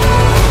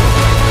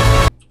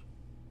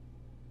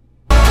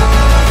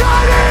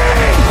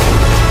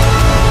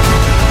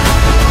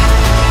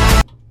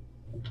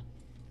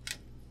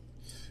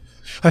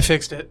 I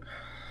fixed it.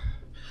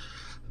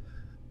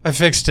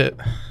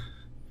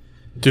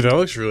 Dude, that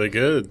looks really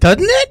good.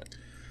 Doesn't it?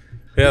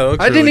 Yeah, that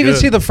looks I didn't really even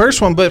good. see the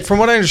first one, but from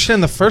what I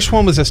understand, the first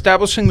one was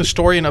establishing the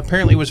story and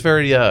apparently was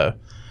very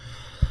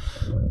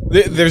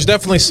There's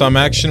definitely some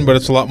action, but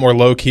it's a lot more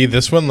low key.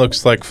 This one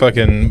looks like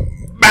fucking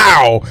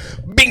bow,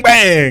 bing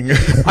bang.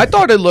 I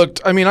thought it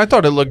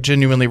looked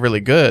genuinely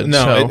really good.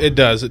 No, so. it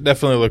does. It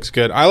definitely looks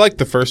good. I like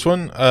the first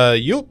one.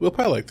 You'll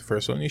probably like the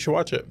first one. You should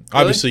watch it. Really?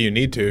 Obviously, you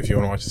need to if you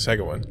want to watch the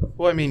second one.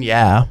 Well, I mean,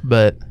 yeah,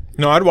 but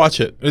no, I'd watch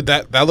it.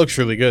 That looks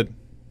really good.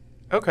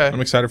 Okay,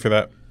 I'm excited for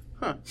that.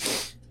 Huh.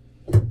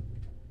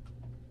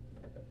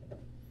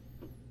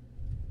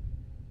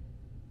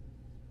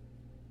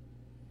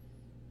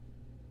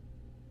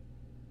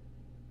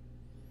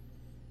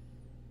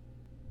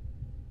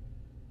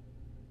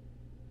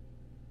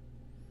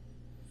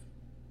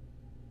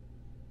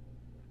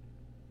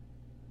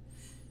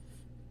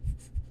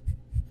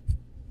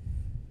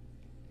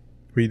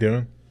 What are you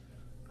doing?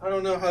 I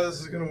don't know how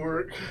this is gonna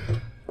work.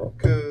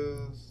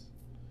 Cause.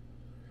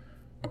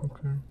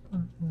 Okay.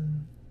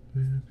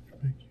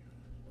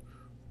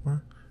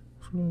 What?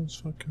 Flow's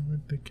fucking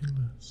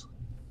ridiculous.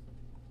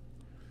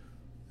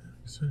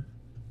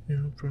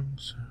 You're from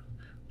the south.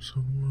 So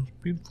the most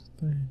beautiful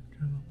thing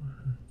out of my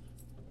house.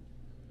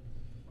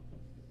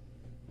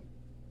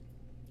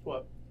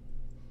 What?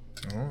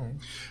 Oh.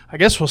 I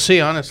guess we'll see,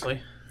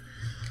 honestly.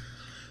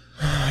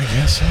 I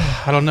guess so.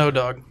 I don't know,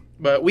 dog.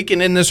 But we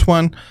can end this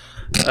one.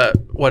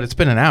 It's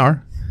been an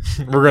hour.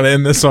 We're gonna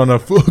end this on a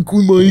fuck.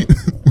 We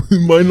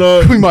might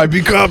not. We might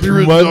be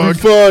copyrighted,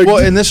 dog. Well,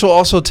 and this will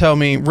also tell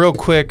me real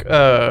quick.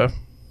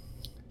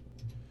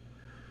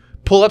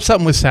 Pull up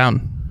something with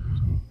sound.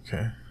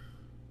 Okay.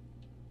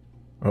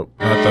 Oh,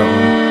 not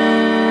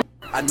that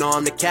one. I know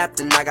I'm the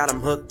captain. I got him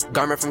hooked.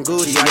 Garment from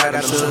Gucci. I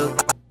got him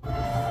hooked.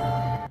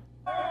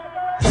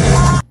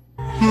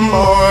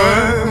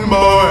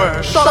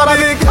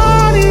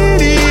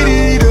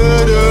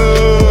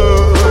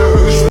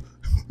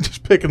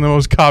 Just picking the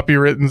most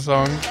copywritten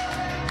song.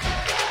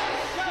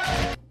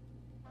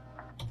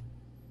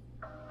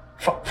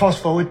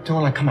 Fast forward to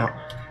when I come out.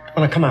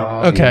 When I come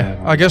out. Okay,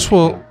 I guess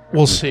we'll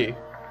see.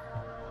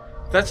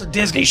 That's a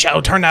Disney show.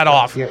 Turn that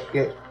off. Yeah.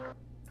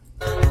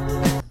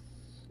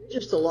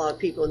 Just a lot of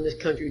people in this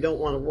country don't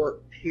want to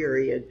work,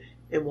 period,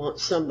 and want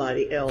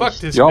somebody else. Fuck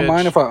this Y'all bitch.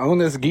 mind if I own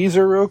this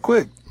geezer real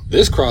quick?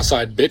 This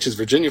cross-eyed bitch is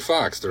Virginia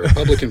Fox, the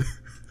Republican.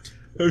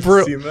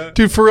 For real,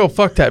 dude, for real,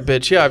 fuck that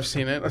bitch. Yeah, I've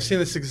seen it. I've seen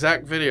this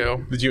exact video.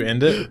 Did you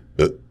end it?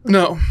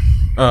 No.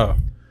 Oh.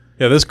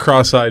 Yeah, this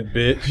cross-eyed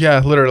bitch. Yeah,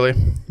 literally.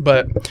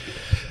 But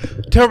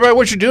tell everybody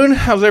what you're doing.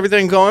 How's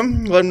everything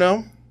going? Let them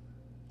know.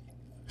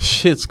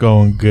 Shit's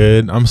going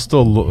good. I'm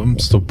still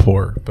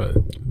poor, but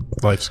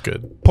life's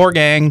good. Poor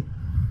gang.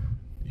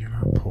 You're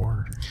not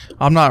poor.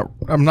 I'm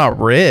not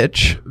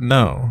rich.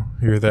 No,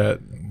 you're that.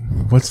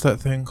 What's that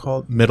thing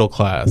called? Middle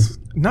class.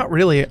 Not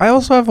really. I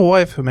also have a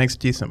wife who makes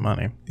decent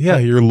money. Yeah,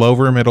 you're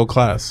lower middle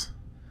class.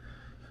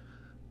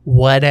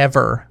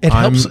 Whatever. It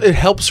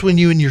helps when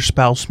you and your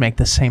spouse make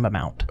the same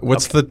amount.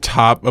 What's the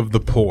top of the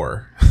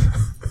poor?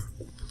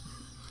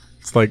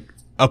 It's like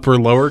upper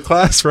lower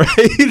class, right?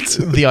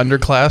 The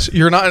underclass.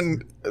 You're not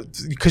in,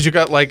 because you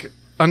got like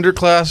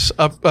underclass,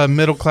 up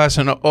middle class,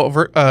 and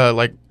over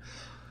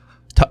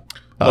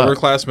lower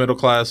class, middle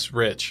class,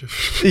 rich.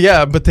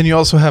 Yeah, but then you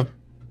also have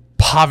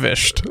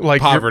impoverished,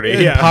 like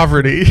poverty.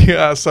 Poverty.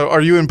 Yeah. So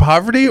are you in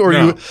poverty, or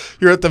No.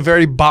 you're at the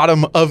very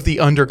bottom of the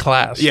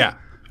underclass? Yeah.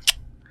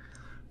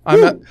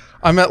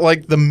 I'm at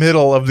like the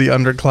middle of the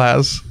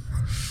underclass.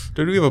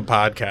 Dude, we have a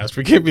podcast.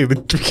 We can't be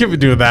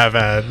doing that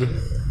bad.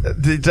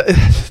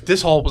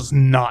 This haul was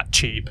not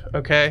cheap.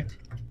 Okay.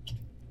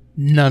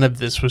 None of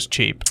this was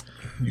cheap.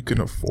 You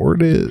can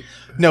afford it.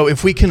 No,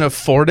 if we can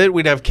afford it,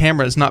 we'd have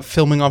cameras not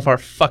filming off our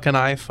fucking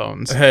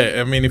iPhones. Hey,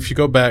 I mean, if you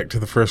go back to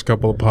the first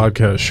couple of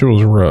podcasts, shit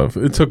was rough.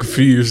 It took a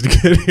few years to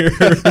get here.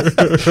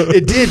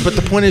 It did, but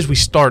the point is we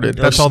started.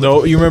 That's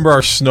all. You remember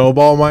our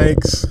snowball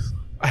mics?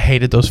 I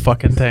hated those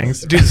fucking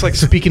things. Dude, it's like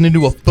speaking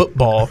into a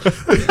football.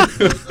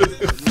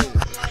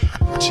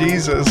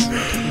 Jesus.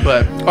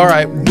 But, all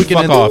right. We can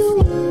fuck off.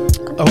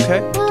 Okay.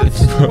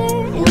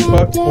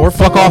 or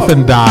fuck off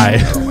and die.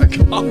 Oh, my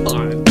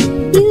God.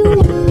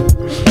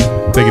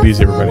 Take it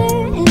easy, everybody.